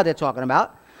know what crowd they're talking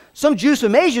about. Some Jews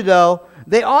from Asia, though,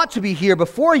 they ought to be here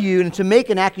before you and to make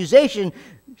an accusation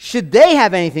should they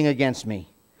have anything against me.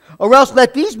 Or else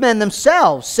let these men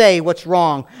themselves say what's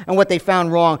wrong and what they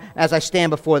found wrong as I stand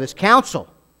before this council.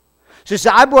 So he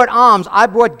said, I brought alms, I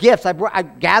brought gifts, I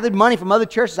gathered money from other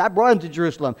churches, I brought them to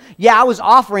Jerusalem. Yeah, I was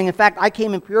offering. In fact, I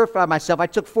came and purified myself. I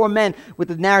took 4 men with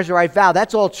the Nazarite vow.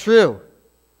 That's all true.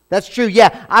 That's true.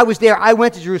 Yeah, I was there. I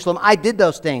went to Jerusalem. I did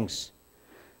those things.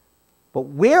 But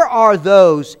where are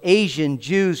those Asian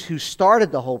Jews who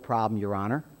started the whole problem, Your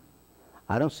Honor?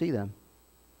 I don't see them.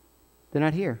 They're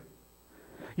not here.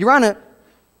 Your Honor,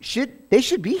 they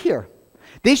should be here.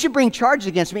 They should bring charges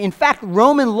against me. In fact,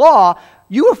 Roman law,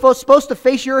 you were supposed to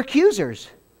face your accusers.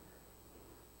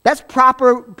 That's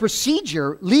proper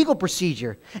procedure, legal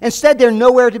procedure. Instead, they're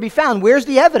nowhere to be found. Where's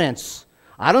the evidence?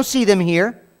 I don't see them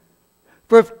here.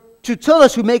 For if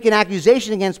Tertullus, who make an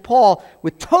accusation against Paul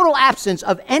with total absence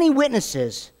of any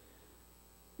witnesses,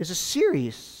 is a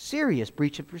serious, serious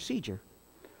breach of procedure.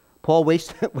 Paul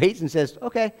waits and says,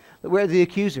 okay, where are the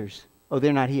accusers? Oh,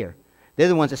 they're not here. They're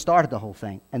the ones that started the whole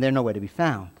thing, and they're nowhere to be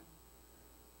found.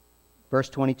 Verse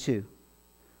 22.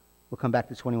 We'll come back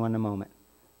to 21 in a moment.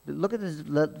 Look at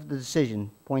the decision,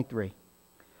 point 3.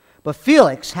 But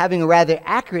Felix, having a rather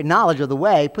accurate knowledge of the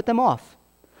way, put them off.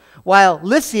 While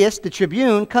Lysias, the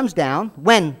tribune, comes down,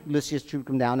 when Lysias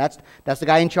comes down, that's the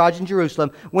guy in charge in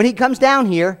Jerusalem. When he comes down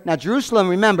here, now Jerusalem,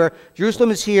 remember,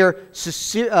 Jerusalem is here,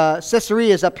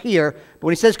 Caesarea is up here, but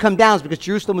when he says come down, it's because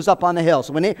Jerusalem was up on the hill.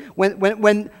 So when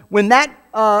that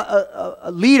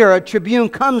leader, a tribune,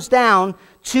 comes down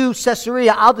to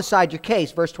Caesarea, I'll decide your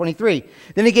case, verse 23.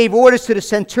 Then he gave orders to the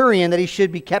centurion that he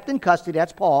should be kept in custody,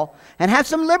 that's Paul, and have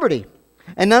some liberty.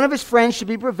 And none of his friends should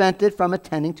be prevented from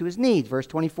attending to his needs. Verse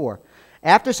 24.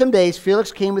 After some days,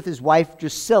 Felix came with his wife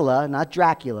Drusilla, not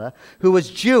Dracula, who was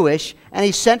Jewish, and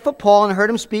he sent for Paul and heard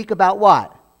him speak about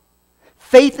what?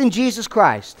 Faith in Jesus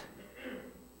Christ.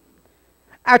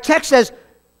 Our text says,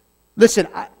 listen,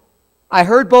 I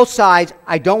heard both sides.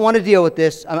 I don't want to deal with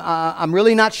this. I'm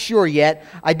really not sure yet.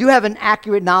 I do have an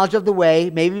accurate knowledge of the way,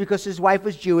 maybe because his wife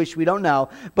was Jewish. We don't know.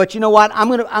 But you know what? I'm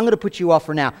going to put you off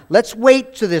for now. Let's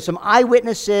wait till there's some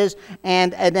eyewitnesses,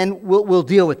 and then we'll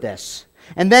deal with this.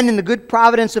 And then in the good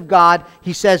providence of God,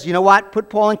 he says, you know what? Put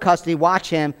Paul in custody, watch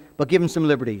him, but give him some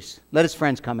liberties. Let his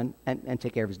friends come in and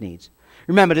take care of his needs.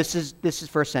 Remember, this is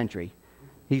first century.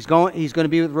 He's going to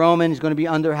be with Roman. He's going to be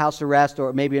under house arrest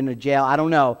or maybe in a jail. I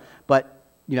don't know. But,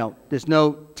 there's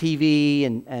no TV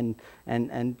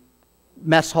and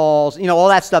mess halls. All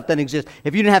that stuff doesn't exist.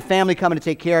 If you didn't have family coming to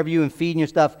take care of you and feeding your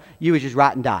stuff, you would just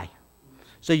rot and die.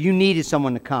 So you needed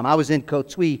someone to come. I was in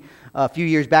Cotuí a few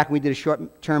years back when we did a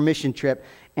short-term mission trip.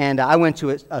 And I went to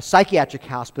a psychiatric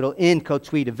hospital in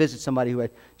Cotuí to visit somebody who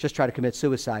had just tried to commit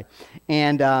suicide.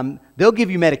 And they'll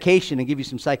give you medication and give you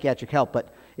some psychiatric help.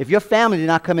 But If your family did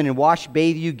not come in and wash,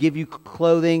 bathe you, give you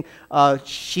clothing,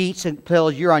 sheets and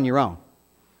pillows, you're on your own.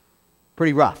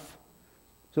 Pretty rough.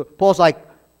 So Paul's like,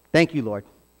 thank you, Lord.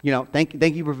 Thank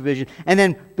you for provision. And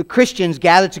then the Christians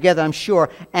gathered together, I'm sure,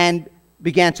 and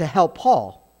began to help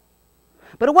Paul.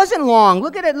 But it wasn't long.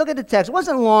 Look at it. Look at the text. It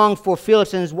wasn't long for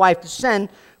Felix and his wife to send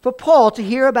for Paul to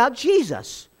hear about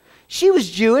Jesus. She was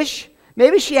Jewish.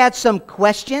 Maybe she had some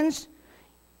questions.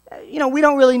 We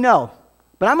don't really know.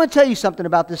 But I'm going to tell you something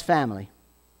about this family.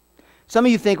 Some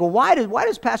of you think, well, why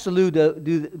does Pastor Lou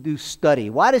do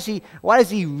study? Why does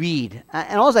he read?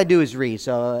 And all I do is read,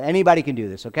 so anybody can do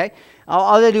this, okay?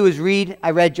 All I do is read.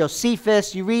 I read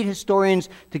Josephus. You read historians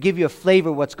to give you a flavor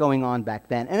of what's going on back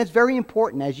then. And it's very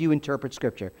important as you interpret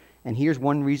Scripture. And here's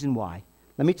one reason why.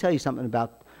 Let me tell you something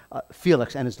about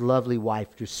Felix and his lovely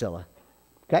wife, Drusilla.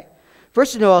 Okay?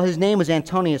 First of all, his name was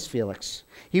Antonius Felix.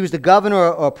 He was the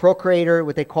governor or procurator,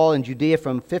 what they call in Judea,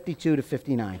 from 52 to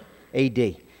 59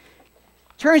 A.D.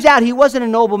 Turns out he wasn't a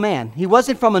noble man. He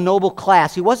wasn't from a noble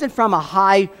class. He wasn't from a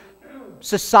high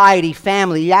society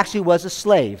family. He actually was a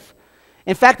slave.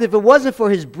 In fact, if it wasn't for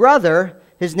his brother,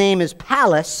 his name is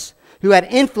Pallas, who had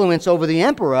influence over the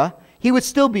emperor, he would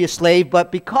still be a slave,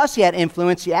 but because he had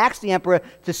influence, he asked the emperor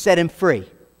to set him free.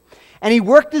 And he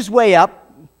worked his way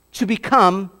up to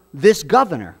become this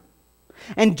governor.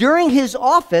 And during his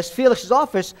office, Felix's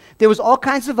office, there was all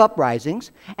kinds of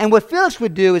uprisings. And what Felix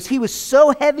would do is he was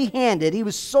so heavy-handed, he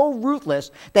was so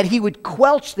ruthless, that he would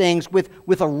quelch things with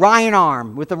a iron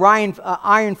arm, with a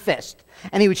iron fist.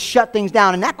 And he would shut things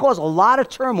down. And that caused a lot of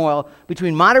turmoil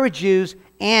between moderate Jews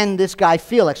and this guy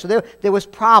Felix. So there was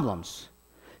problems.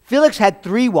 Felix had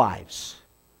 3 wives.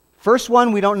 First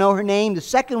one, we don't know her name. The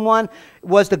second one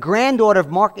was the granddaughter of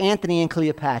Mark Antony and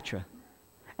Cleopatra.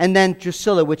 And then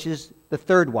Drusilla, which is the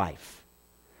third wife.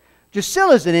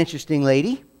 Drusilla is an interesting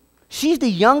lady. She's the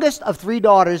youngest of 3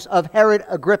 daughters of Herod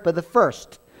Agrippa I.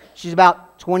 She's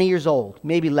about 20 years old,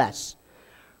 maybe less.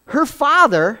 Her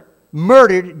father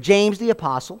murdered James the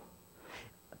Apostle,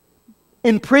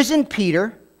 imprisoned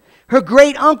Peter. Her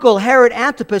great-uncle, Herod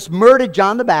Antipas, murdered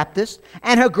John the Baptist.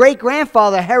 And her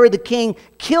great-grandfather, Herod the king,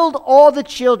 killed all the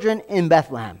children in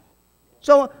Bethlehem.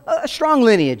 So a strong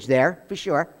lineage there, for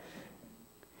sure.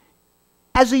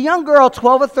 As a young girl,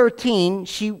 12 or 13,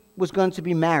 she was going to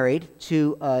be married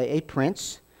to a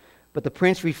prince, but the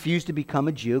prince refused to become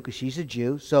a Jew because she's a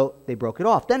Jew, so they broke it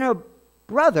off. Then her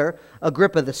brother,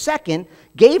 Agrippa II,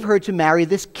 gave her to marry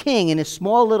this king in a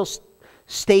small little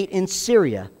state in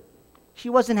Syria. She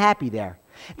wasn't happy there.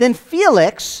 Then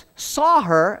Felix saw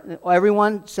her.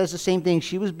 Everyone says the same thing.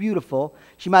 She was beautiful.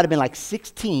 She might have been like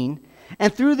 16.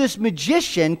 And through this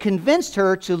magician, convinced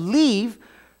her to leave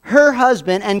her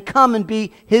husband and come and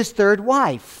be his third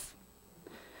wife.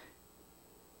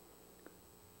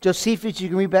 Josephus, you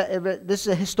can read, this is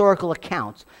a historical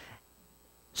account.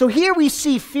 So here we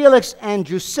see Felix and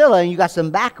Drusilla, and you got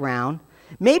some background.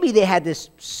 Maybe they had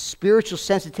this spiritual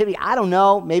sensitivity. I don't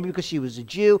know. Maybe because she was a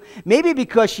Jew. Maybe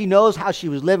because she knows how she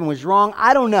was living was wrong.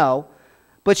 I don't know.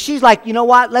 But she's like, you know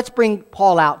what? Let's bring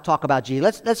Paul out, talk about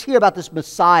Jesus. Let's hear about this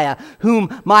Messiah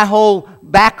whom my whole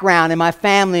background and my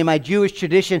family and my Jewish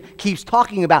tradition keeps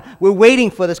talking about. We're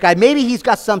waiting for this guy. Maybe he's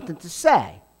got something to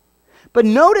say. But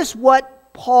notice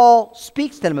what Paul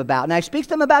speaks to them about. Now, he speaks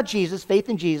to them about Jesus, faith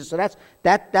in Jesus. So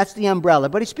that's the umbrella.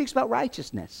 But he speaks about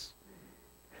righteousness.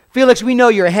 Felix, we know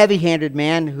you're a heavy-handed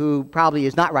man who probably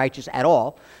is not righteous at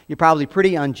all. You're probably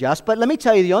pretty unjust. But let me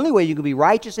tell you, the only way you can be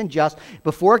righteous and just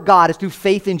before God is through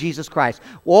faith in Jesus Christ.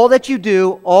 All that you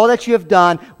do, all that you have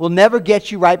done will never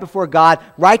get you right before God.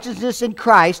 Righteousness in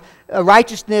Christ,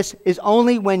 righteousness is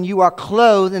only when you are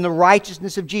clothed in the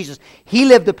righteousness of Jesus. He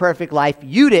lived a perfect life.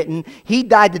 You didn't. He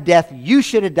died the death you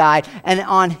should have died. And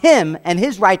on him and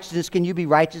his righteousness can you be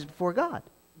righteous before God.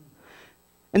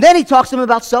 And then he talks to them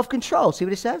about self-control. See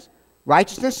what he says?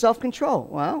 Righteousness, self-control.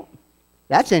 Well,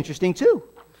 that's interesting too.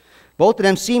 Both of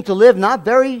them seem to live not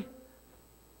very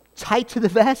tight to the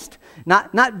vest,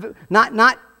 not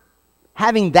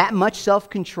having that much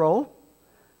self-control.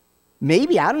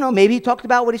 Maybe, I don't know, maybe he talked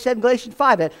about what he said in Galatians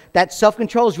 5, that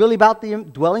self-control is really about the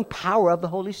indwelling power of the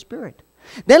Holy Spirit.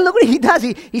 Then look what he does.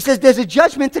 He says there's a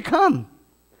judgment to come.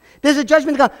 There's a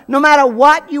judgment to come. No matter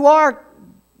what you are,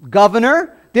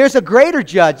 governor, there's a greater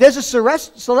judge. There's a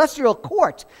celestial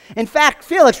court. In fact,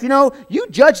 Felix, you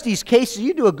judge these cases.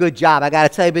 You do a good job, I got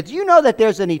to tell you. But do you know that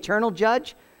there's an eternal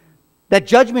judge? That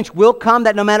judgments will come,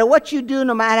 that no matter what you do,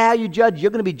 no matter how you judge,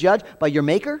 you're going to be judged by your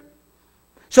Maker?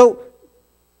 So,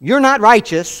 you're not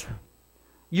righteous.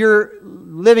 You're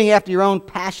living after your own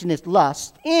passionate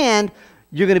lust. And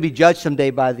you're going to be judged someday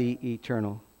by the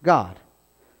eternal God.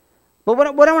 But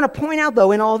what I want to point out,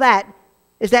 though, in all that,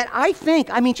 is that I think,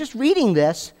 just reading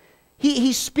this,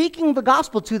 he's speaking the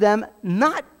gospel to them,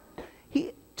 not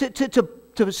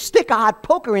to stick a hot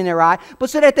poker in their eye, but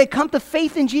so that they come to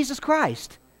faith in Jesus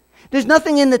Christ. There's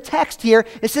nothing in the text here.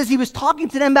 It says he was talking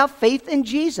to them about faith in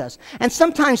Jesus. And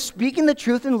sometimes speaking the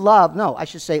truth in love, no, I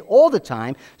should say all the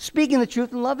time, speaking the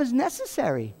truth in love is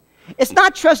necessary. It's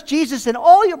not trust Jesus and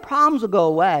all your problems will go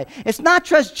away. It's not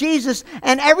trust Jesus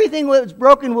and everything that's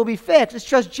broken will be fixed. It's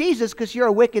trust Jesus because you're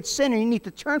a wicked sinner. You need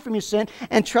to turn from your sin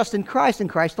and trust in Christ and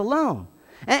Christ alone.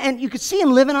 And you can see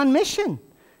him living on mission.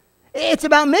 It's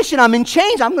about mission. I'm in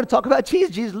chains. I'm going to talk about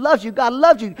Jesus. Jesus loves you. God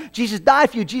loves you. Jesus died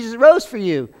for you. Jesus rose for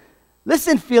you.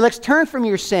 Listen, Felix, turn from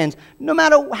your sins. No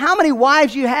matter how many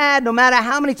wives you had, no matter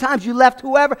how many times you left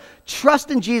whoever,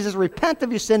 trust in Jesus, repent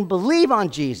of your sin, believe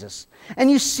on Jesus. And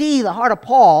you see the heart of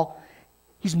Paul,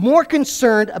 he's more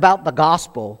concerned about the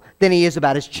gospel than he is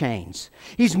about his chains.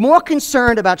 He's more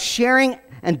concerned about sharing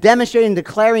and demonstrating and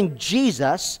declaring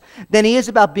Jesus than he is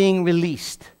about being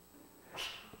released.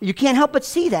 You can't help but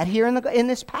see that here in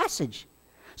this passage.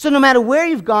 So no matter where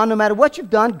you've gone, no matter what you've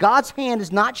done, God's hand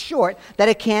is not short that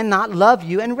it cannot love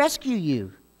you and rescue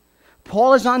you.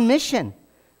 Paul is on mission.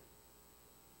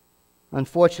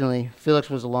 Unfortunately,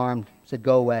 Felix was alarmed, said,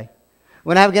 go away.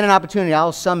 When I get an opportunity,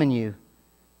 I'll summon you.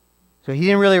 So he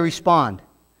didn't really respond.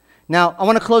 Now, I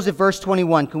want to close at verse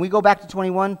 21. Can we go back to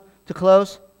 21 to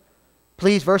close?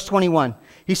 Please, verse 21.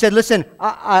 He said, listen,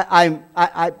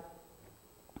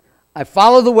 I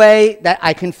follow the way, that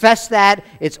I confess that.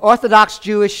 It's Orthodox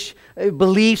Jewish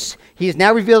beliefs. He has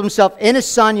now revealed himself in his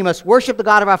Son. You must worship the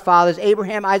God of our fathers,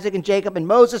 Abraham, Isaac, and Jacob, and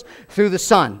Moses through the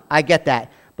Son. I get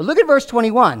that. But look at verse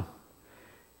 21.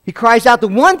 He cries out, the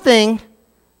one thing,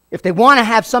 if they want to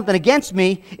have something against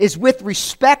me, is with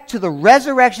respect to the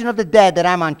resurrection of the dead that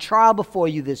I'm on trial before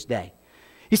you this day.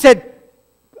 He said,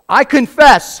 I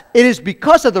confess it is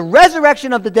because of the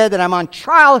resurrection of the dead that I'm on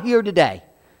trial here today.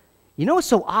 You know what's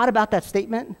so odd about that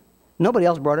statement? Nobody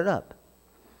else brought it up.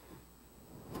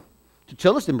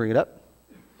 Tertullus didn't bring it up.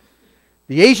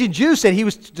 The Asian Jew said he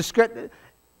was discreet.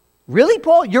 Really,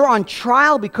 Paul? You're on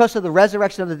trial because of the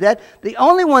resurrection of the dead? The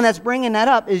only one that's bringing that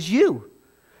up is you.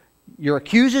 Your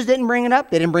accusers didn't bring it up.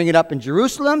 They didn't bring it up in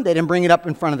Jerusalem. They didn't bring it up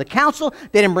in front of the council.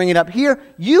 They didn't bring it up here.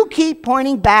 You keep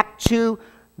pointing back to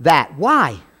that.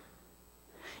 Why?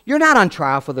 You're not on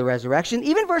trial for the resurrection.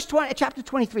 Even chapter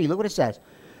 23, look what it says.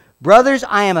 Brothers,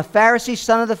 I am a Pharisee,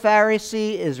 son of the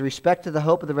Pharisee, is respect to the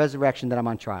hope of the resurrection that I'm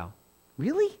on trial.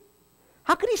 Really?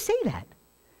 How could he say that?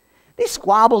 They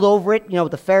squabbled over it,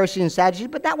 with the Pharisees and Sadducees,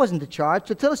 but that wasn't the charge.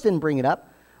 Tertullus didn't bring it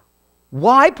up.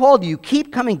 Why, Paul, do you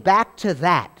keep coming back to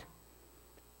that?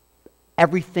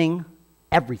 Everything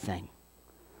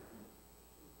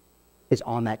is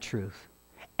on that truth.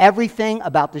 Everything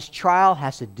about this trial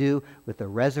has to do with the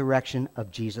resurrection of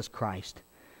Jesus Christ.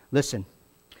 Listen.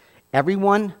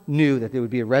 Everyone knew that there would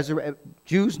be a resurrection.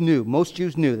 Most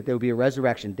Jews knew that there would be a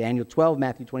resurrection. Daniel 12,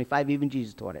 Matthew 25, even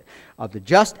Jesus taught it. Of the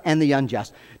just and the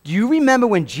unjust. Do you remember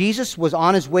when Jesus was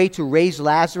on his way to raise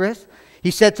Lazarus?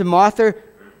 He said to Martha,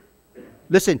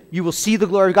 listen, you will see the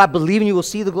glory of God. Believe and you will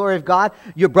see the glory of God.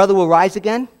 Your brother will rise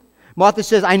again. Martha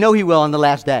says, I know he will on the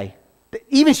last day.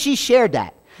 Even she shared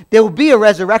that. There will be a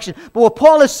resurrection. But what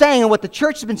Paul is saying and what the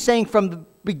church has been saying from the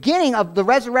beginning of the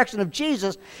resurrection of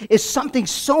Jesus is something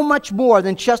so much more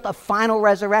than just a final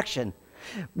resurrection.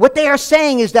 What they are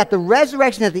saying is that the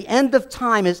resurrection at the end of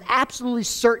time is absolutely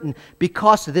certain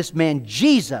because of this man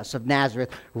Jesus of Nazareth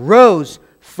rose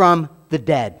from the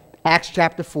dead. Acts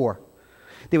chapter 4.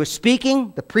 They were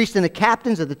speaking. The priests and the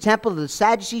captains of the temple of the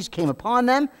Sadducees came upon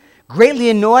them, greatly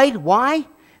annoyed. Why?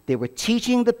 They were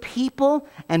teaching the people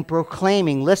and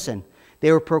proclaiming, listen,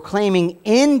 they were proclaiming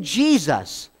in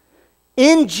Jesus,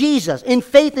 in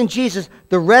faith in Jesus,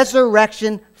 the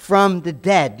resurrection from the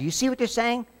dead. Do you see what they're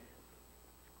saying?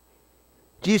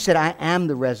 Jesus said, I am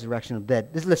the resurrection of the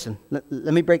dead. Listen,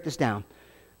 let me break this down.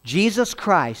 Jesus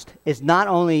Christ is not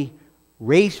only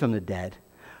raised from the dead,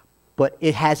 but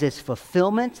it has its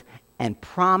fulfillment and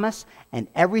promise, and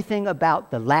everything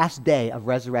about the last day of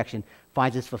resurrection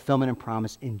finds its fulfillment and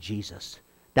promise in Jesus.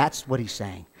 That's what he's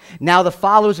saying. Now the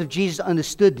followers of Jesus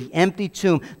understood the empty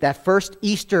tomb. That first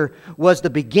Easter was the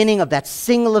beginning of that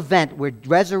single event where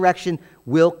resurrection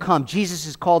will come. Jesus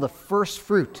is called the first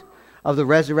fruit of the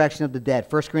resurrection of the dead.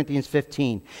 1 Corinthians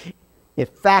 15. In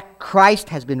fact, Christ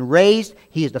has been raised.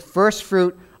 He is the first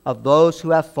fruit of those who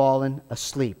have fallen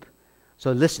asleep.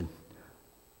 So listen.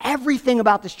 Everything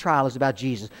about this trial is about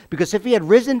Jesus. Because if he had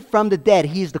risen from the dead,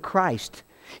 he is the Christ.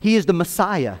 He is the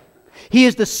Messiah. He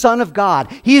is the Son of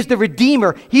God. He is the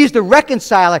Redeemer. He is the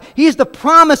Reconciler. He is the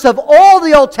promise of all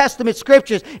the Old Testament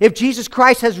Scriptures if Jesus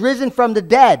Christ has risen from the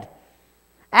dead.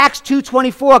 Acts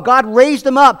 2:24, God raised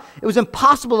him up. It was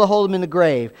impossible to hold him in the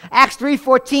grave. Acts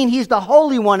 3:14, he's the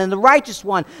Holy One and the Righteous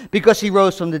One because he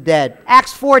rose from the dead.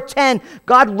 Acts 4:10,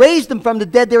 God raised him from the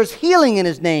dead. There is healing in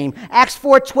his name. Acts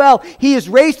 4:12, he is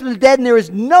raised from the dead and there is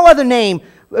no other name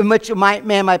in which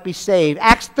man might be saved.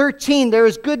 Acts 13, there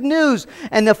is good news,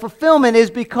 and the fulfillment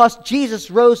is because Jesus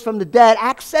rose from the dead.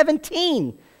 Acts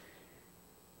 17,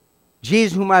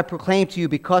 Jesus, whom I proclaim to you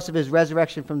because of his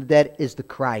resurrection from the dead, is the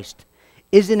Christ.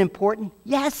 Is it important?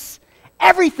 Yes.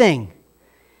 Everything.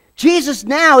 Jesus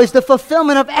now is the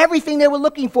fulfillment of everything they were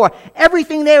looking for,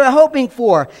 everything they were hoping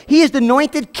for. He is the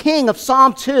anointed king of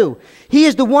Psalm 2. He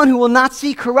is the one who will not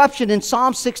see corruption in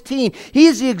Psalm 16. He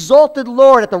is the exalted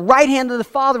Lord at the right hand of the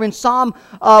Father in Psalm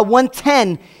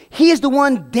 110. He is the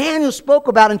one Daniel spoke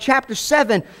about in chapter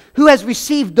 7, who has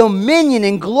received dominion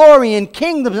and glory and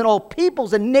kingdoms, and all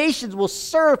peoples and nations will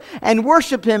serve and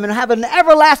worship him and have an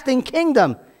everlasting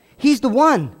kingdom. He's the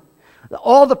one that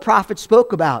all the prophets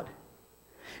spoke about.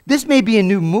 This may be a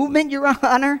new movement, Your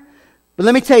Honor, but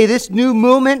let me tell you, this new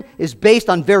movement is based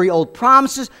on very old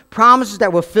promises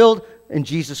that were filled in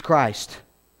Jesus Christ.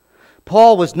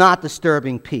 Paul was not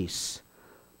disturbing peace.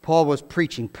 Paul was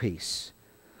preaching peace.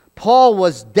 Paul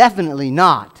was definitely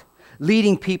not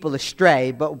leading people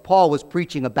astray, but Paul was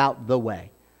preaching about the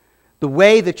way. The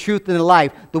way, the truth, and the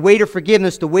life. The way to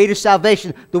forgiveness, the way to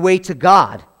salvation, the way to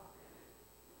God.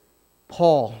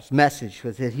 Paul's message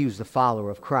was that he was the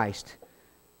follower of Christ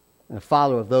and a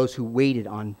follower of those who waited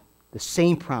on the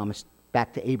same promise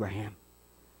back to Abraham.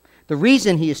 The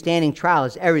reason he is standing trial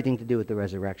has everything to do with the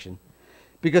resurrection.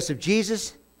 Because if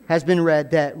Jesus has been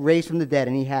raised from the dead,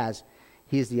 and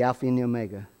he is the Alpha and the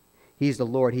Omega. He is the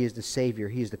Lord, he is the Savior,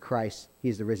 he is the Christ, he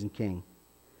is the risen King.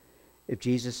 If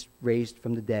Jesus raised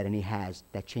from the dead, and he has,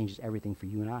 that changes everything for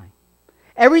you and I.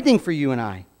 Everything for you and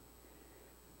I.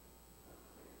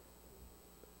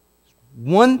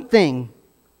 One thing,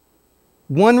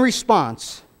 one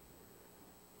response.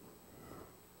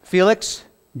 Felix,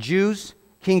 Jews,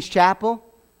 King's Chapel.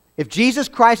 If Jesus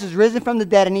Christ is risen from the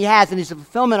dead, and he has, and he's the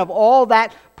fulfillment of all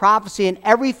that prophecy and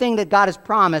everything that God has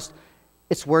promised,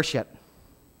 it's worship.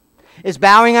 It's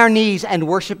bowing our knees and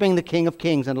worshiping the King of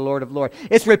Kings and the Lord of Lords.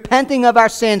 It's repenting of our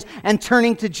sins and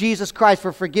turning to Jesus Christ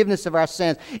for forgiveness of our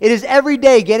sins. It is every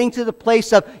day getting to the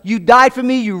place of, you died for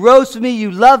me, you rose for me, you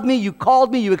loved me, you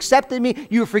called me, you accepted me,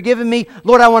 you have forgiven me.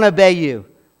 Lord, I want to obey you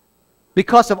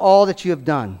because of all that you have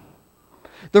done.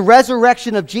 The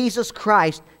resurrection of Jesus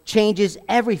Christ changes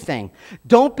everything.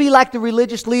 Don't be like the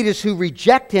religious leaders who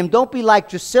reject him. Don't be like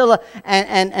Drusilla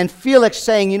and Felix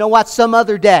saying, you know what, some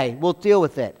other day we'll deal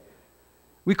with it.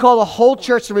 We call the whole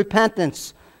church to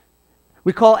repentance.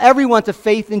 We call everyone to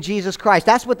faith in Jesus Christ.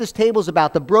 That's what this table is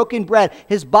about. The broken bread,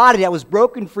 his body that was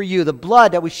broken for you, the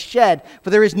blood that was shed.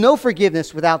 For there is no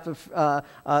forgiveness without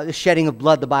the shedding of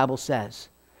blood, the Bible says.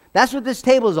 That's what this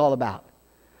table is all about.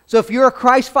 So if you're a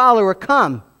Christ follower,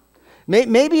 come.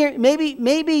 Maybe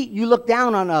you look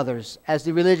down on others as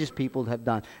the religious people have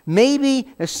done. Maybe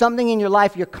there's something in your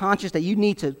life you're conscious that you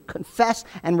need to confess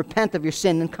and repent of your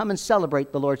sin and come and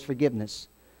celebrate the Lord's forgiveness.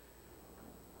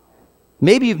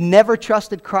 Maybe you've never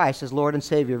trusted Christ as Lord and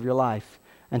Savior of your life,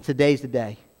 and today's the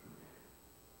day.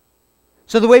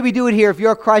 So the way we do it here, if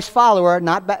you're a Christ follower,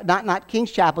 not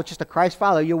King's Chapel, just a Christ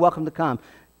follower, you're welcome to come.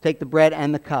 Take the bread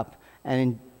and the cup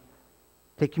and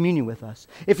take communion with us.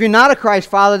 If you're not a Christ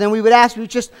follower, then we would ask you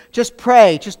just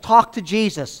pray, just talk to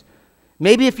Jesus.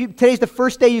 Maybe if today's the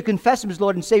first day you confess him as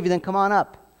Lord and Savior, then come on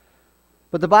up.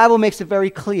 But the Bible makes it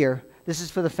very clear, this is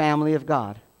for the family of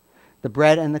God, the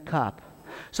bread and the cup.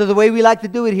 So the way we like to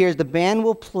do it here is the band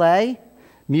will play,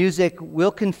 music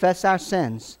will confess our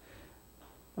sins.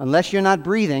 Unless you're not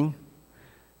breathing,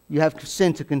 you have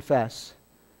sin to confess.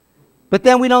 But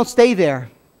then we don't stay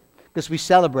there, because we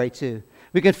celebrate too.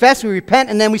 We confess, we repent,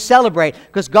 and then we celebrate,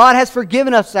 because God has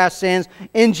forgiven us our sins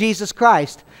in Jesus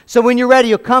Christ. So when you're ready,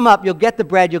 you'll come up, you'll get the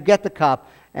bread, you'll get the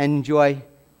cup, and enjoy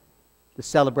the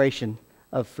celebration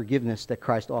of forgiveness that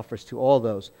Christ offers to all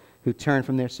those who turn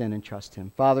from their sin and trust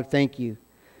him. Father, thank you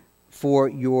for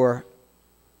your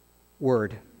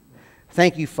word.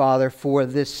 Thank you, Father, for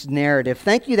this narrative.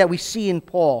 Thank you that we see in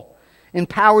Paul,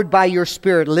 empowered by your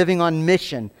Spirit, living on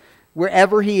mission,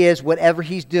 wherever he is, whatever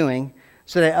he's doing,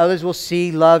 so that others will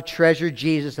see, love, treasure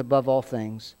Jesus above all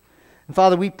things. And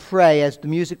Father, we pray as the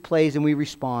music plays and we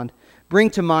respond, bring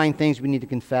to mind things we need to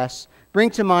confess. Bring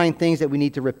to mind things that we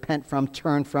need to repent from,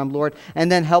 turn from, Lord.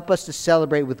 And then help us to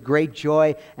celebrate with great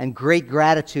joy and great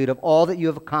gratitude of all that you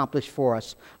have accomplished for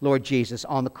us, Lord Jesus,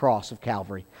 on the cross of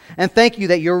Calvary. And thank you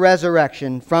that your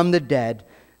resurrection from the dead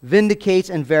vindicates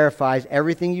and verifies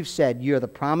everything you've said. You're the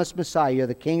promised Messiah. You're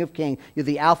the King of Kings. You're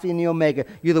the Alpha and the Omega.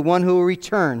 You're the one who will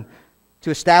return to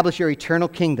establish your eternal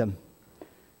kingdom.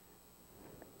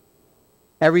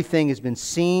 Everything has been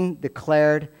seen,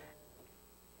 declared,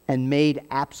 and made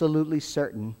absolutely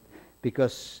certain,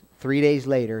 because 3 days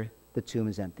later, the tomb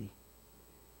is empty.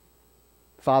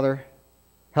 Father,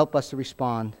 help us to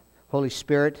respond. Holy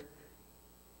Spirit,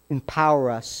 empower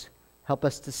us. Help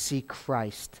us to see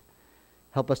Christ.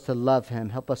 Help us to love Him.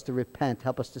 Help us to repent.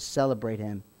 Help us to celebrate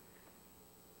Him.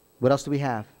 What else do we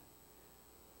have?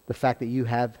 The fact that you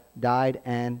have died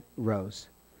and rose.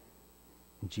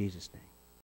 In Jesus' name.